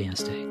Iran Albanian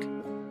stake.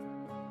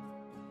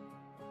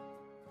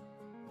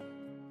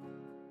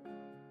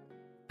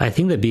 I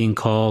think that being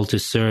called to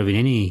serve in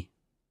any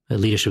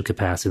leadership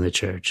capacity in the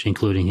church,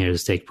 including here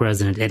as stake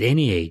president, at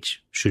any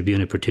age, should be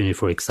an opportunity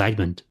for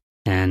excitement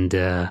and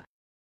an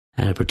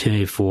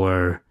opportunity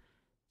for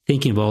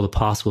thinking of all the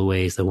possible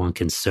ways that one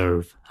can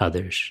serve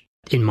others.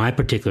 In my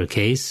particular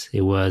case,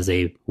 it was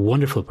a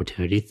wonderful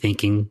opportunity,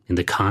 thinking in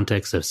the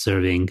context of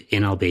serving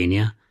in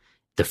Albania,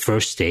 the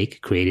first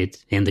stake created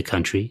in the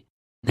country,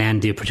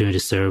 and the opportunity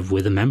to serve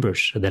with the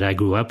members that I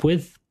grew up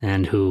with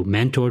and who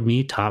mentored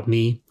me, taught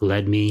me,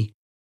 led me,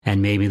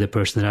 and made me the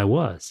person that I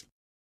was.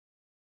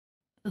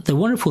 The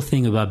wonderful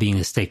thing about being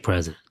a stake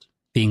president,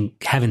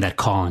 having that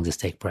calling as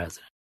stake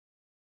president,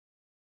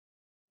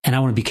 and I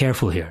want to be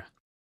careful here,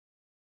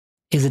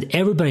 is that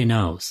everybody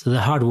knows that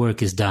the hard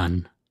work is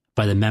done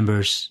by the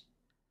members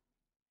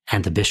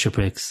and the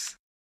bishoprics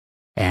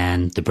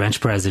and the branch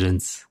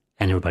presidents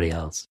and everybody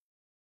else.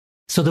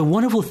 So the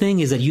wonderful thing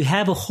is that you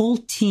have a whole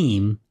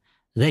team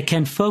that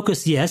can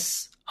focus,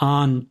 yes,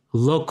 on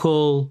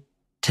local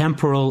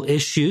temporal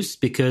issues,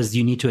 because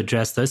you need to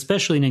address those,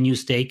 especially in a new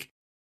stake.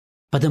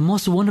 But the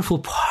most wonderful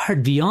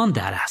part beyond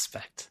that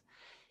aspect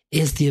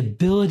is the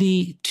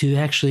ability to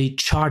actually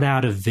chart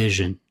out a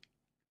vision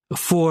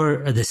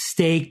for the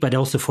stake, but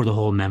also for the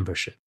whole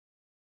membership.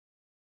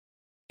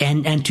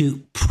 And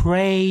to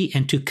pray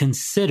and to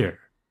consider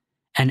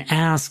and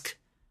ask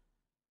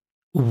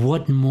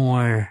what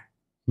more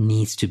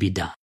needs to be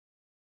done.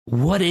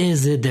 What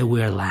is it that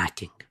we're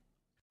lacking?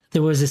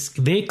 There was this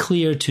very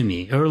clear to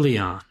me early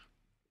on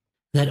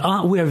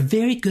that we are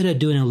very good at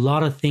doing a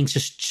lot of things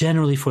just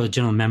generally for the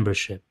general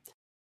membership.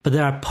 But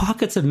there are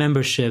pockets of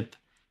membership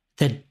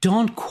that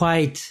don't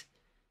quite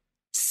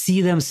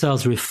see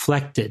themselves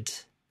reflected,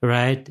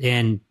 right,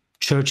 in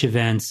church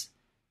events,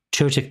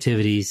 church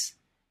activities,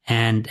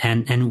 and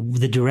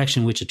the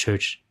direction in which a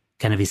church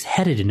kind of is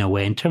headed in a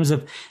way in terms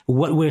of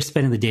what we're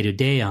spending the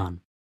day-to-day on.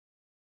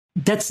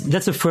 That's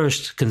the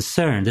first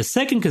concern. The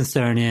second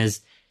concern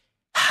is,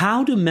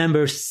 how do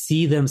members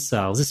see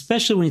themselves,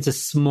 especially when it's a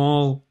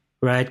small,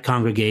 right,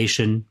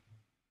 congregation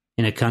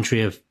in a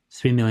country of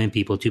 3 million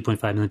people,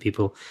 2.5 million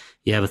people,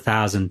 you have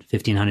 1,000,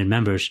 1,500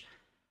 members.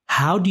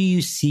 How do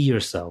you see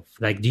yourself?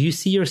 Like, do you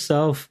see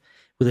yourself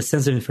with a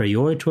sense of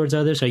inferiority towards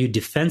others? Are you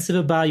defensive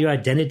about your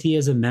identity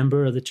as a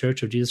member of the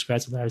Church of Jesus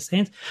Christ of Latter-day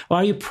Saints? Or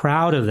are you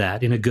proud of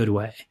that in a good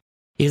way?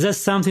 Is that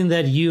something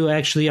that you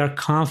actually are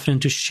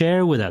confident to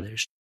share with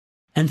others?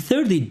 And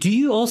thirdly, do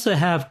you also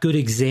have good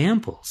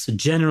examples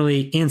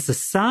generally in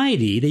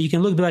society that you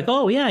can look and be like,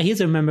 oh yeah,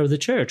 he's a member of the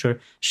church, or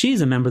she's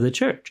a member of the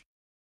church?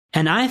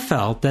 And I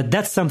felt that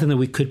that's something that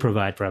we could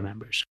provide for our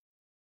members.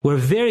 We're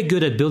very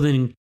good at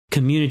building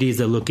communities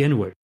that look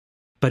inward,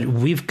 but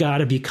we've got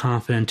to be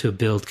confident to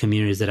build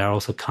communities that are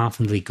also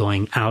confidently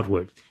going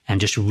outward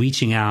and just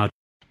reaching out.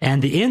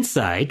 And the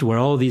insight where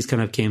all these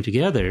kind of came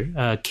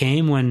together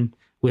came when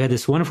we had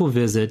this wonderful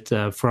visit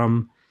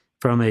from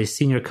a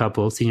senior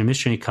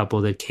missionary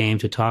couple that came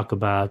to talk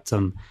about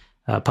some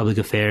public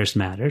affairs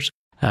matters.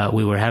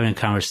 We were having a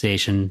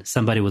conversation,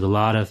 somebody with a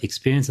lot of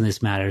experience in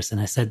these matters. And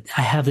I said,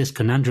 I have this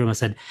conundrum. I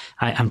said,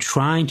 I'm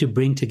trying to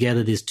bring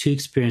together these two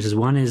experiences.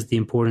 One is the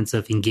importance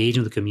of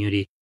engaging with the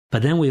community,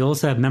 but then we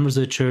also have members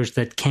of the church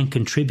that can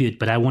contribute,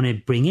 but I want to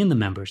bring in the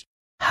members.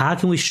 How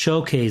can we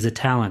showcase the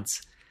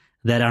talents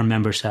that our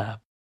members have?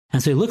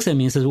 And so he looks at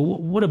me and says, well,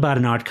 what about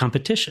an art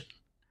competition?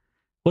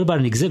 What about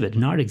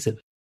an art exhibit?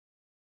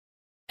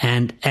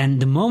 And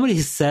the moment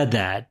he said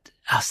that,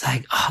 I was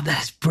like, oh,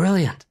 that's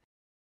brilliant.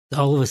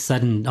 All of a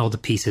sudden, all the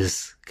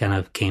pieces kind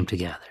of came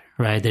together,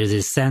 right? There's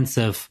this sense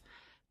of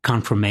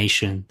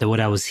confirmation that what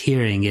I was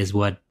hearing is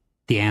what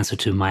the answer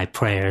to my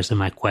prayers and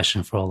my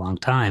question for a long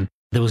time.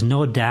 There was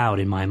no doubt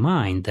in my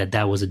mind that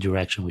that was the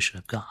direction we should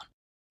have gone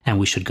and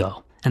we should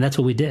go. And that's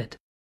what we did.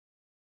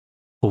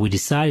 what we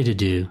decided to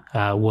do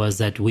was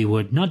that we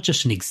would not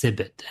just an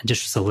exhibit, and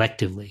just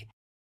selectively,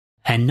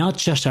 and not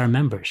just our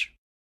members,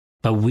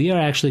 but we are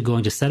actually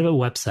going to set up a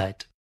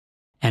website,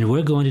 and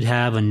we're going to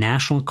have a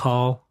national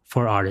call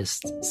for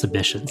artist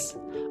submissions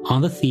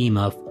on the theme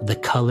of the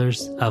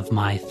colors of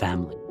my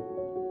family.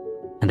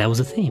 And that was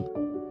the theme.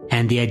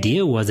 And the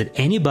idea was that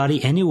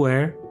anybody,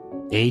 anywhere,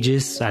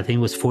 ages, I think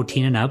it was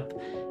 14 and up.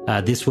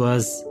 This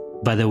was,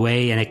 by the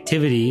way, an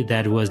activity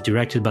that was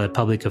directed by the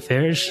public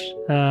affairs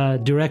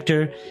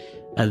director.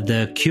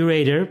 The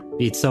curator,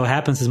 it so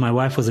happens as my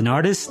wife was an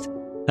artist,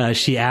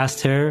 she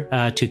asked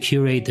her to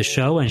curate the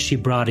show, and she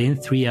brought in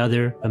 3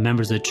 other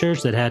members of the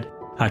church that had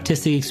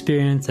artistic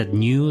experience, that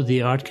knew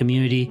the art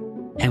community.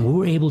 And we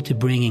were able to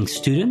bring in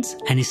students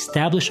and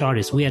established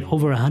artists. We had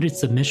over 100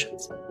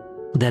 submissions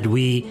that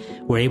we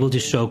were able to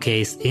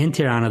showcase in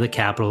Tirana, the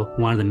capital,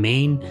 one of the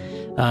main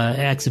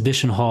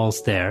exhibition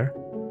halls there,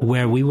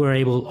 where we were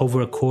able,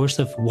 over a course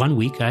of 1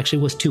 week, actually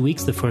it was 2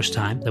 weeks the first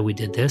time that we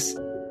did this,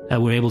 we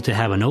were able to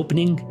have an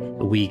opening.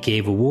 We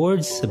gave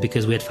awards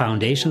because we had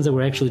foundations that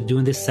were actually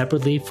doing this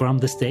separately from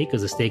the stake,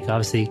 because the stake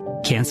obviously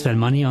can't spend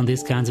money on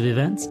these kinds of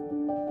events.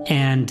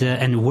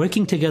 And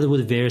working together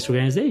with various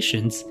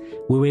organizations,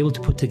 we were able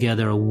to put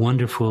together a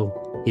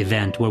wonderful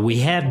event where we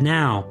have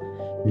now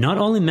not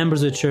only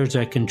members of the church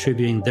that are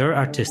contributing their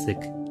artistic,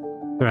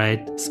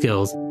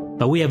 skills,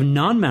 but we have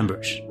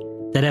non-members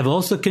that have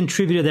also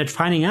contributed. They're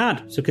finding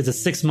out. So it's a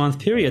 6-month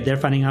period. They're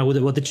finding out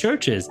what the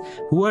church is.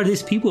 Who are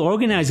these people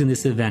organizing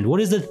this event? What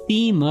is the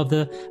theme of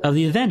the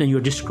event? And you're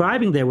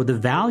describing there what the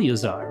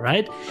values are,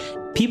 right?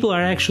 People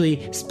are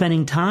actually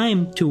spending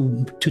time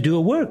to do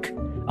a work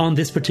on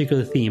this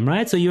particular theme,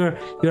 right? So you're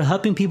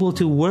helping people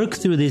to work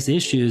through these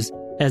issues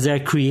as they're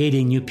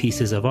creating new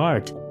pieces of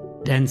art.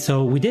 And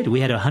so we did. We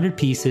had 100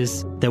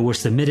 pieces that were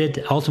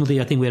submitted.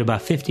 Ultimately, I think we had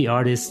about 50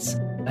 artists,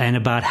 and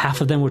about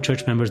half of them were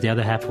church members. The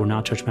other half were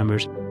not church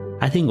members.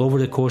 I think over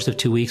the course of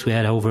 2 weeks, we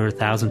had over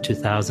 1,000,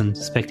 2,000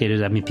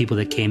 spectators. I mean, people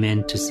that came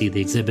in to see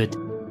the exhibit.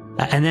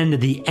 And then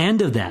at the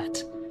end of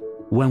that,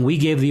 when we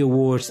gave the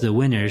awards to the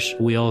winners,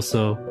 we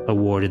also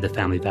awarded the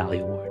Family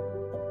Value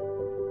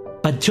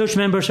Award. But church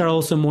members are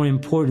also, more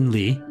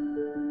importantly,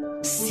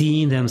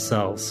 seeing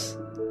themselves,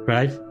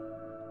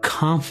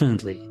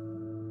 confidently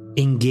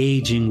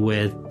engaging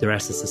with the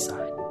rest of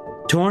society.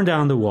 Torn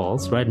down the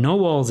walls, No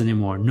walls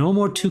anymore. No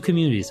more 2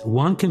 communities.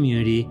 1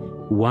 community,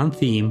 1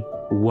 theme,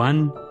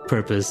 1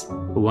 purpose,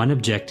 1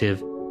 objective,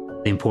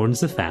 the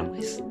importance of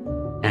families.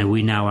 And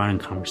we now are in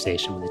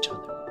conversation with each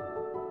other.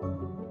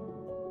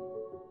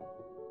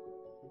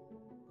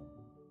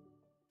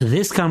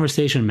 This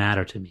conversation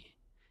mattered to me.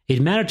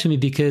 It mattered to me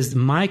because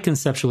my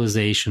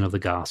conceptualization of the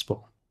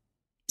gospel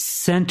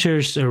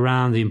centers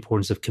around the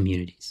importance of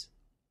communities.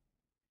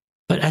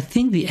 But I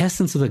think the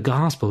essence of the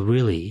gospel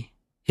really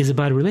is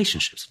about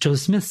relationships.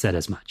 Joseph Smith said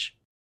as much.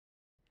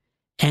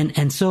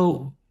 And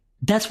so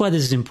that's why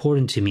this is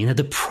important to me. Now,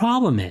 the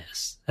problem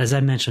is, as I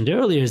mentioned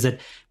earlier, is that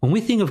when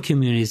we think of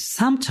communities,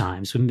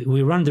 sometimes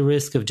we run the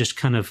risk of just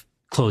kind of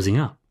closing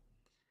up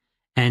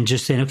and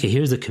just saying, okay,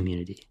 here's the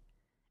community,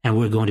 and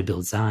we're going to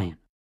build Zion.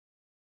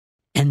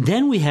 And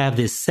then we have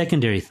this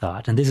secondary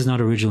thought, and this is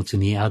not original to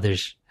me,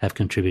 others have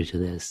contributed to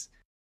this,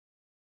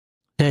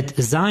 that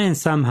Zion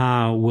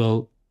somehow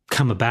will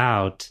come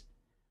about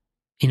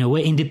in a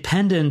way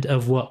independent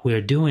of what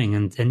we're doing.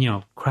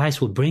 And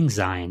Christ will bring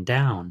Zion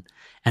down,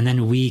 and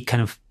then we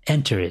kind of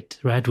enter it,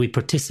 We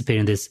participate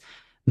in this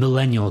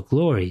millennial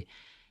glory.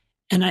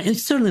 And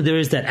certainly there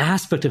is that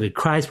aspect of it.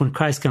 When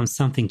Christ comes,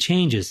 something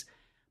changes.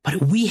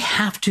 But we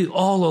have to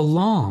all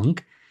along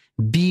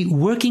be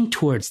working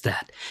towards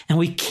that. And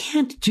we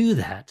can't do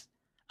that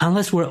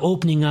unless we're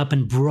opening up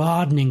and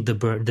broadening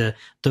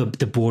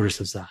the borders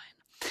of Zion.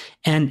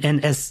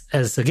 And as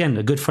again,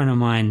 a good friend of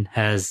mine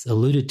has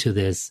alluded to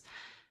this,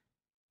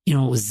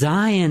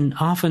 Zion,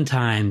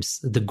 oftentimes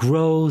the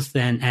growth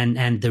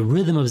and the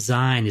rhythm of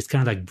Zion is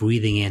kind of like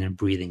breathing in and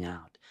breathing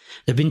out.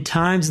 There have been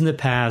times in the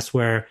past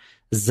where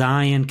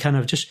Zion kind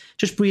of just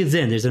breathes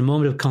in. There's a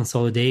moment of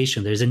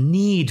consolidation. There's a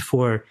need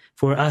for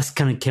us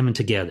kind of coming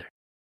together.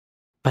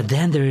 But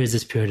then there is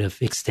this period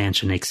of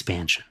extension,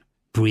 expansion,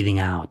 breathing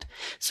out.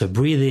 So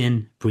breathe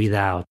in, breathe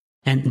out.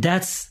 And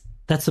that's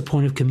the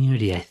point of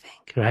community, I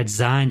think,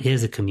 Zion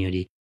is a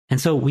community. And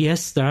so,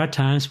 yes, there are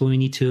times when we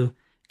need to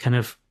kind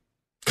of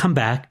come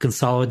back,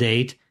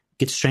 consolidate,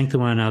 get strength in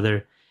one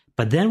another.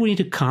 But then we need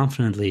to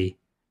confidently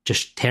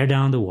just tear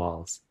down the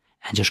walls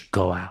and just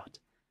go out.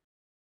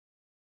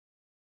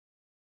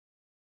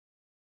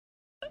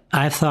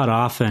 I've thought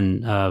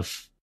often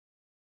of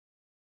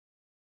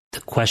the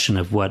question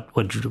of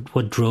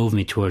what drove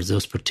me towards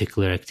those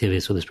particular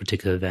activities or those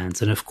particular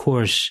events. And of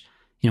course,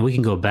 we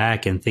can go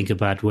back and think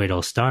about where it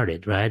all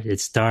started, It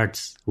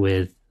starts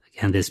with,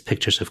 again, these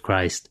pictures of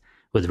Christ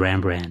with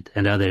Rembrandt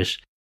and others,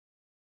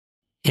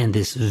 and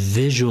this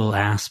visual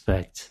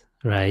aspect,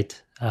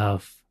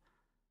 of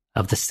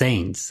the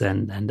saints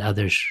and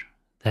others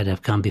that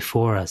have come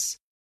before us.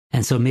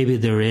 And so maybe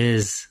there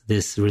is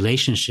this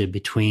relationship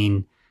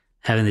between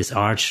having this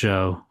art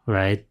show,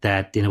 right,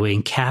 that in a way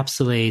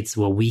encapsulates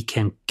what we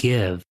can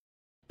give,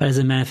 but as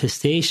a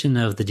manifestation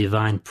of the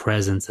divine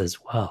presence as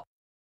well.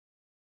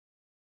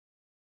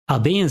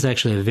 Albania is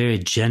actually a very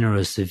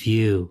generous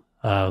view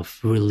of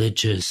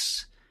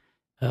religious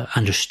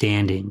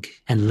understanding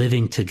and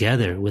living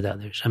together with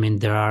others. I mean,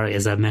 there are,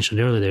 as I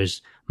mentioned earlier,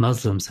 there's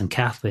Muslims and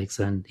Catholics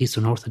and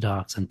Eastern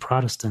Orthodox and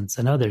Protestants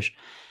and others.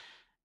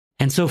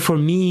 And so for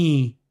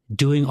me,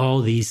 doing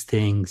all these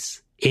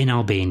things in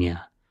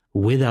Albania,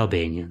 with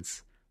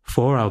Albanians,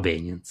 for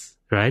Albanians,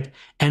 right?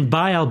 And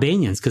by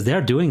Albanians, because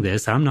they're doing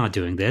this, I'm not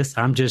doing this.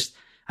 I'm just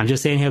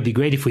saying, hey, it'd be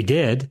great if we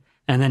did.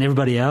 And then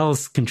everybody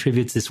else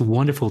contributes this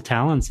wonderful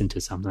talents into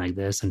something like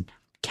this and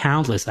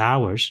countless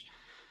hours.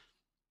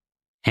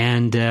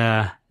 And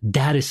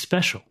that is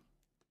special.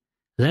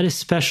 That is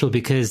special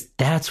because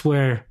that's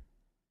where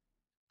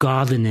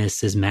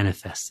godliness is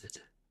manifested.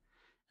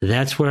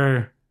 That's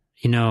where,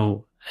 in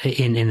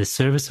the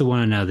service of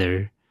one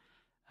another,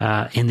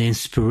 in the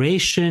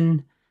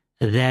inspiration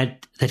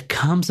that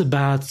comes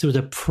about through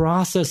the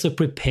process of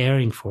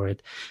preparing for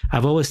it.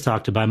 I've always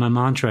talked about, my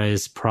mantra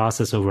is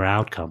process over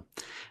outcome,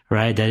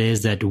 right? That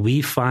is that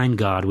we find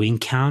God, we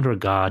encounter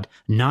God,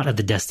 not at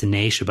the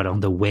destination, but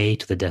on the way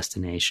to the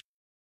destination.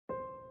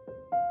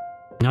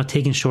 Not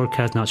taking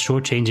shortcuts, not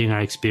shortchanging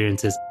our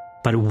experiences,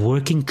 but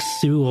working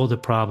through all the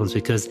problems,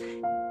 because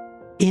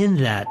in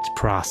that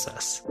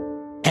process,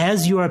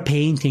 as you are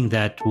painting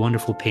that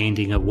wonderful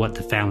painting of what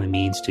the family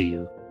means to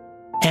you,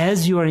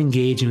 as you are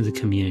engaging with the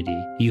community,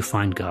 you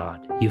find God,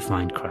 you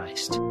find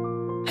Christ.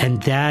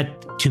 And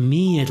that, to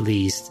me at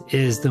least,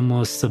 is the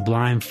most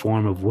sublime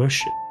form of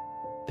worship.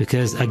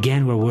 Because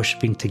again, we're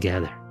worshiping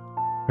together,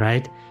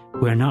 right?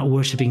 We're not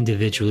worshiping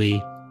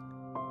individually,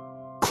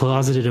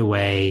 closeted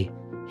away,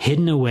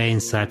 hidden away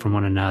inside from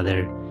one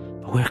another.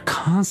 But we're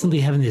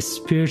constantly having these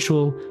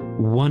spiritual,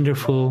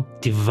 wonderful,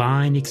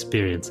 divine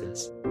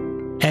experiences.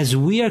 As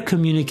we are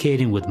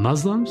communicating with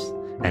Muslims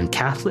and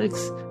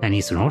Catholics and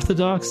Eastern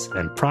Orthodox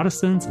and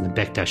Protestants and the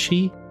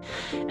Bektashi.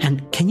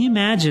 And can you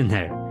imagine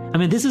there? I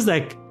mean, this is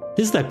like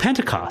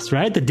Pentecost,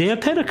 right? The day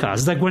of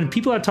Pentecost. It's like when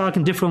people are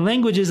talking different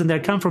languages and they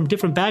come from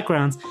different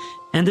backgrounds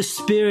and the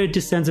Spirit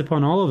descends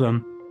upon all of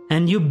them.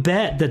 And you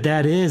bet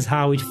that is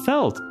how it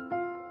felt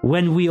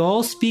when we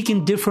all speak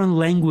in different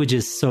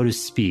languages, so to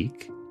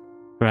speak,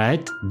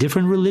 right?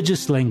 Different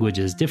religious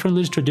languages, different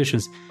religious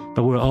traditions,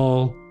 but we're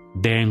all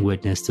bearing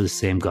witness to the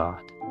same God.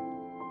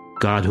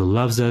 God who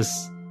loves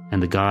us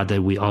and the God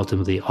that we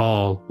ultimately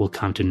all will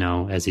come to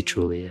know as He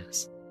truly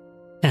is.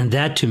 And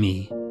that to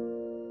me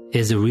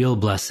is the real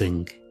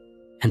blessing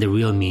and the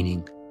real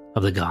meaning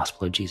of the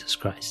gospel of Jesus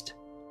Christ.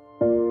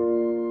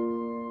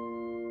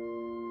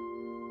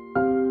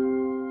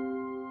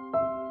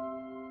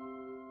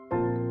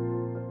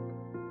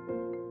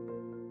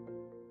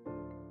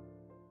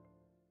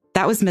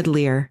 That was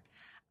Medlir.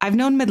 I've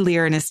known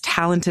Medlir and his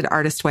talented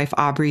artist wife,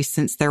 Aubrey,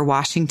 since their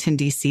Washington,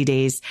 D.C.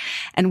 days,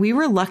 and we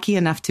were lucky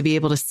enough to be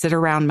able to sit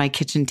around my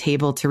kitchen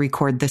table to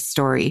record this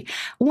story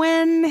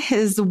when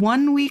his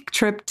 1-week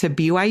trip to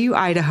BYU,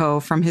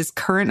 Idaho from his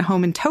current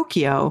home in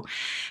Tokyo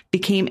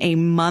became a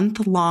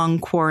month-long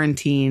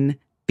quarantine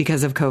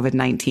because of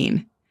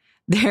COVID-19.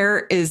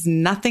 There is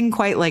nothing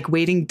quite like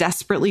waiting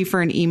desperately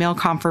for an email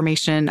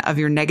confirmation of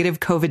your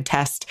negative COVID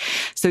test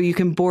so you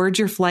can board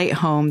your flight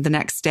home the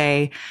next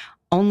day,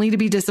 only to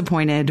be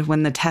disappointed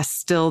when the test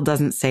still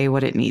doesn't say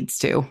what it needs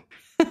to.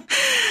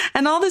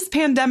 And all this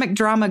pandemic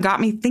drama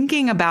got me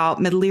thinking about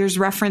Medlir's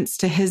reference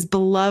to his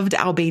beloved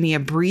Albania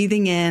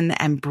breathing in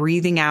and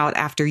breathing out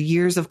after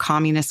years of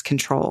communist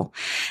control,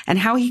 and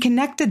how he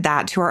connected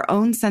that to our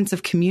own sense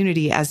of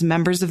community as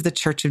members of the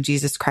Church of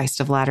Jesus Christ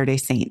of Latter-day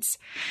Saints.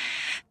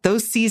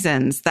 Those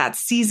seasons, that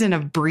season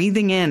of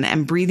breathing in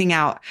and breathing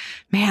out,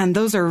 man,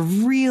 those are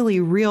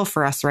really real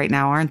for us right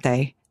now, aren't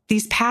they?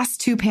 These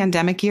past 2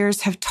 pandemic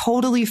years have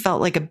totally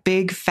felt like a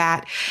big,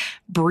 fat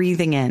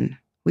breathing in.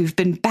 We've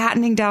been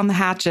battening down the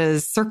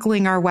hatches,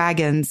 circling our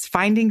wagons,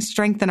 finding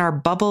strength in our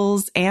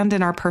bubbles and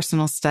in our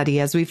personal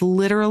study as we've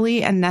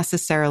literally and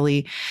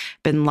necessarily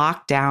been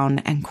locked down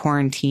and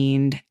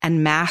quarantined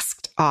and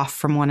masked off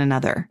from one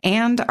another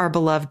and our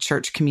beloved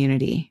church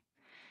community.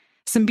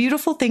 Some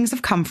beautiful things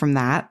have come from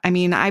that. I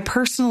mean, I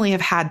personally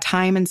have had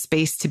time and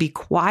space to be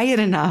quiet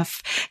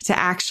enough to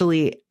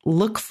actually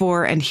look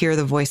for and hear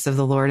the voice of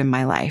the Lord in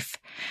my life.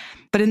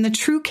 But in the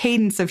true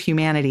cadence of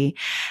humanity,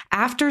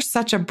 after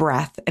such a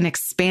breath and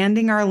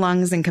expanding our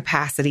lungs and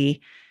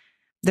capacity,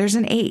 there's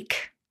an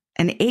ache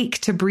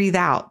to breathe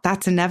out.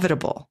 That's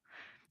inevitable.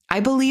 I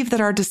believe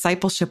that our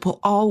discipleship will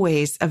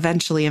always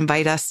eventually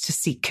invite us to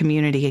seek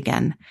community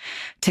again,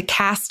 to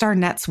cast our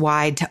nets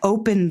wide, to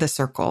open the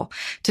circle,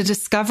 to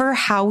discover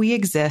how we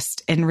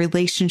exist in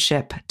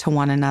relationship to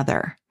one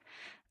another.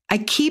 I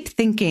keep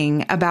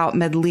thinking about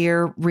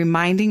Medlir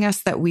reminding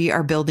us that we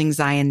are building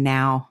Zion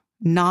now,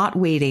 not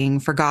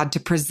waiting for God to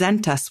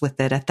present us with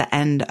it at the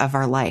end of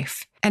our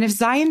life. And if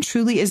Zion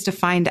truly is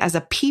defined as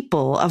a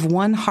people of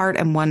one heart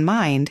and one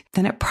mind,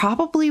 then it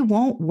probably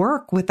won't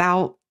work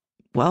without,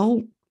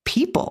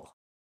 people.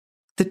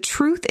 The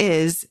truth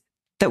is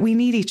that we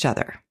need each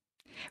other.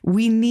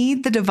 We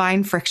need the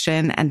divine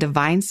friction and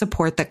divine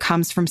support that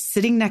comes from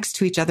sitting next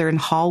to each other in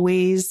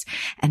hallways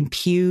and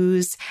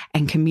pews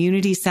and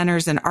community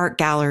centers and art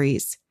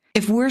galleries.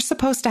 If we're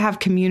supposed to have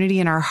community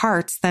in our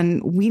hearts, then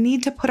we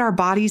need to put our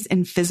bodies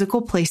in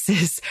physical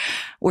places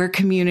where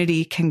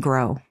community can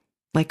grow,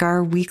 like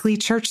our weekly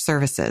church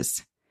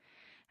services.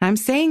 And I'm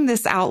saying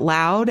this out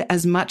loud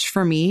as much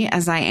for me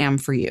as I am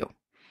for you,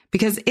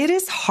 because it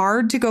is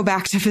hard to go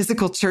back to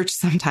physical church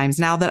sometimes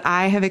now that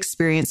I have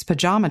experienced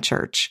pajama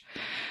church.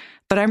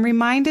 But I'm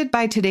reminded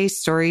by today's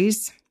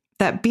stories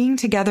that being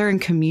together in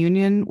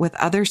communion with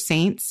other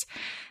saints,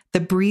 the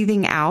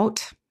breathing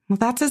out, well,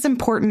 that's as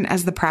important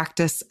as the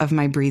practice of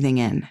my breathing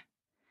in.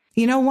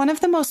 You know, one of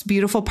the most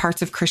beautiful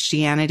parts of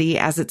Christianity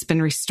as it's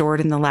been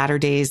restored in the latter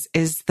days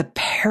is the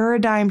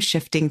paradigm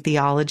shifting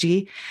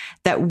theology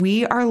that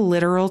we are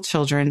literal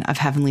children of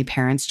heavenly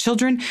parents,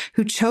 children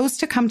who chose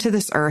to come to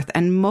this earth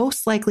and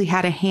most likely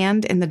had a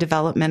hand in the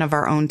development of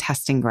our own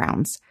testing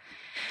grounds.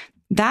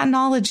 That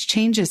knowledge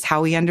changes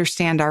how we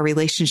understand our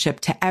relationship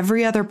to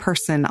every other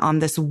person on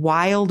this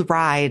wild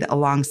ride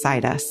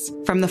alongside us.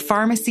 From the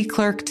pharmacy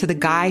clerk to the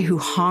guy who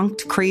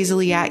honked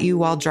crazily at you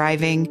while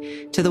driving,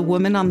 to the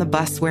woman on the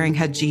bus wearing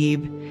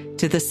hijab,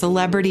 to the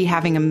celebrity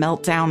having a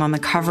meltdown on the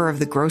cover of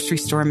the grocery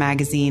store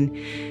magazine,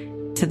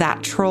 to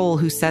that troll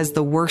who says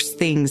the worst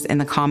things in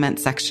the comment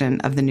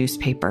section of the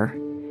newspaper.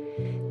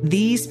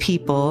 These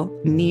people,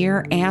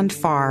 near and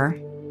far,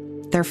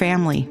 they're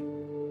family.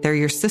 They're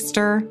your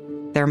sister.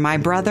 They're my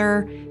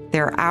brother.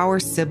 They're our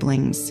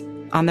siblings.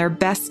 On their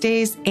best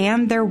days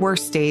and their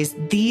worst days,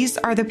 these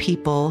are the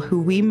people who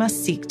we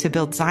must seek to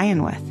build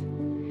Zion with.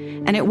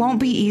 And it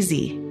won't be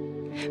easy,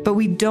 but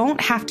we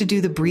don't have to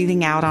do the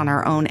breathing out on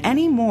our own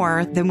any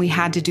more than we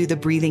had to do the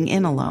breathing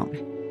in alone.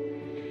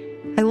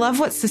 I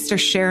love what Sister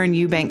Sharon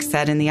Eubank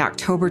said in the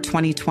October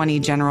 2020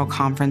 General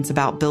Conference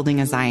about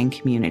building a Zion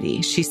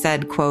community. She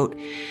said, quote,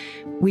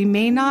 "We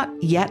may not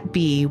yet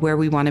be where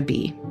we want to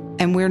be,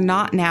 and we're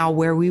not now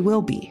where we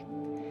will be.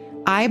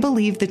 I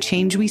believe the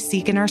change we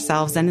seek in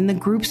ourselves and in the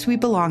groups we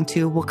belong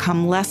to will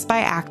come less by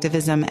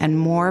activism and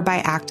more by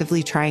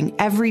actively trying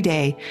every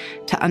day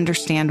to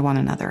understand one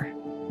another.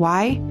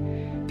 Why?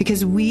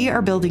 Because we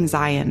are building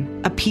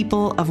Zion, a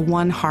people of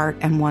one heart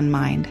and one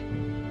mind.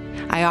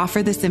 I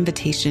offer this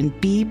invitation,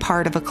 be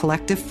part of a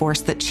collective force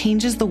that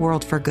changes the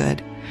world for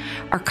good.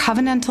 Our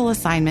covenantal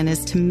assignment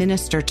is to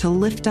minister, to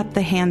lift up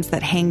the hands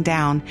that hang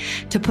down,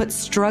 to put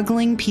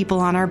struggling people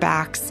on our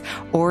backs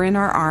or in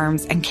our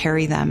arms and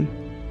carry them.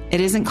 It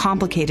isn't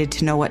complicated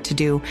to know what to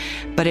do,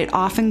 but it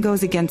often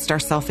goes against our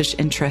selfish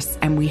interests,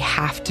 and we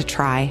have to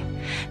try.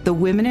 The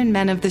women and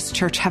men of this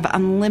church have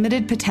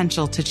unlimited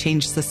potential to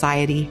change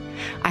society.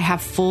 I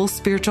have full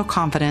spiritual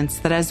confidence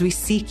that as we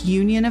seek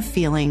union of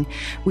feeling,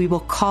 we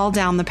will call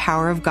down the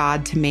power of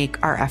God to make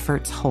our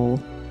efforts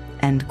whole."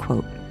 End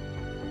quote.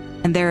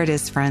 And there it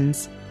is,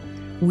 friends.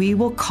 We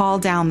will call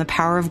down the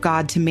power of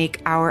God to make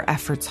our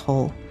efforts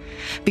whole.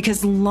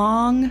 Because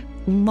long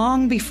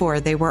before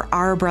they were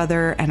our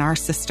brother and our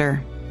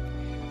sister,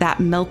 that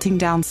melting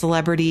down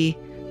celebrity,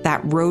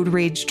 that road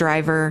rage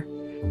driver,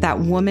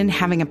 that woman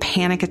having a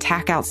panic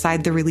attack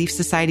outside the Relief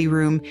Society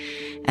room,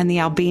 and the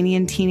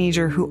Albanian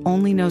teenager who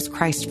only knows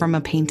Christ from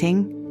a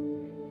painting,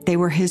 they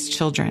were his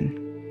children.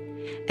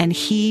 And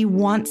he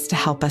wants to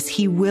help us.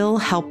 He will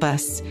help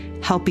us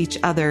help each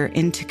other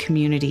into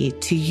community,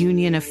 to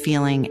union of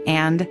feeling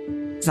and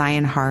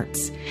Zion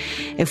hearts.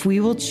 If we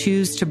will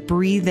choose to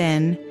breathe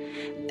in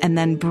and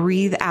then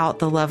breathe out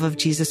the love of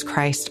Jesus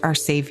Christ, our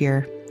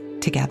Savior,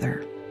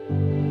 together.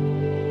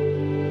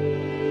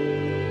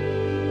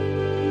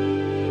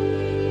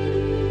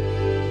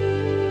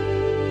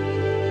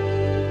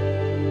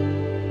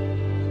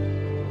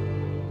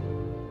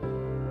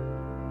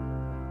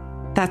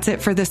 That's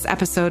it for this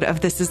episode of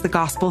This is the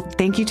Gospel.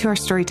 Thank you to our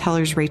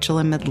storytellers, Rachel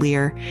and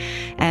Medlir.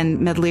 And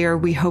Medlir,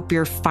 we hope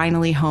you're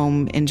finally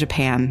home in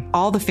Japan.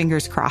 All the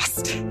fingers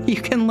crossed. You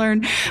can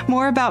learn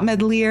more about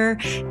Medlir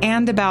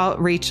and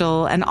about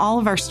Rachel and all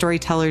of our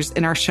storytellers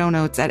in our show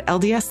notes at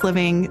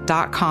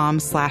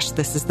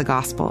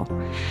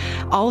ldsliving.com/thisisthegospel.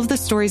 All of the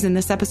stories in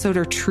this episode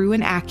are true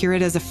and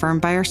accurate as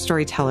affirmed by our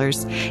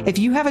storytellers. If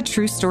you have a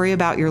true story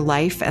about your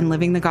life and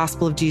living the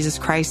gospel of Jesus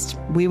Christ,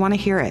 we want to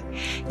hear it.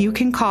 You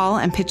can call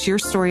and pitch your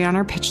story on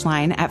our pitch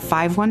line at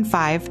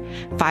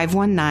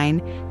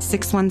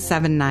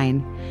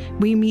 515-519-6179.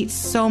 We meet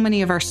so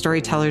many of our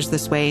storytellers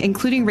this way,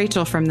 including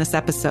Rachel from this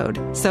episode.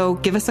 So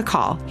give us a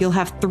call. You'll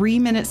have 3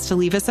 minutes to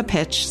leave us a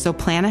pitch, so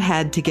plan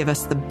ahead to give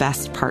us the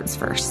best parts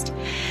first.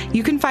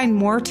 You can find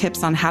more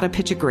tips on how to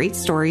pitch a great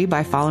story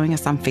by following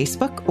us on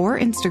Facebook or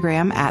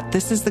Instagram at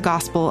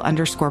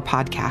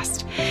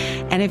thisisthegospel_podcast.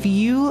 And if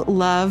you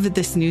love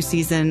this new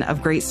season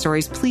of great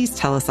stories, please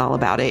tell us all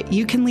about it.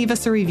 You can leave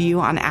us a review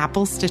on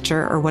Apple,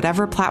 Stitcher, or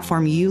whatever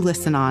platform you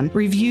listen on.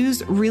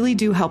 Reviews really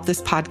do help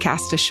this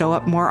podcast to show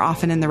up more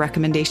often in the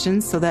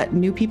recommendations so that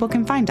new people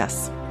can find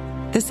us.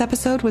 This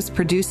episode was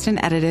produced and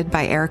edited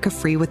by Erica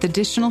Free with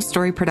additional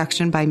story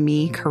production by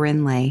me,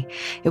 Corinne Lay.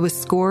 It was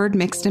scored,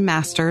 mixed, and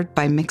mastered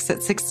by Mix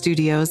at Six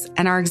Studios,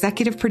 and our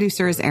executive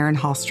producer is Aaron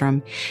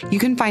Hallstrom. You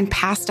can find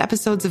past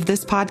episodes of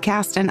this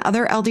podcast and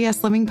other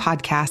LDS Living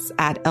podcasts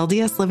at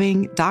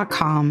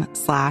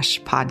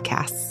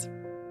ldsliving.com/podcasts.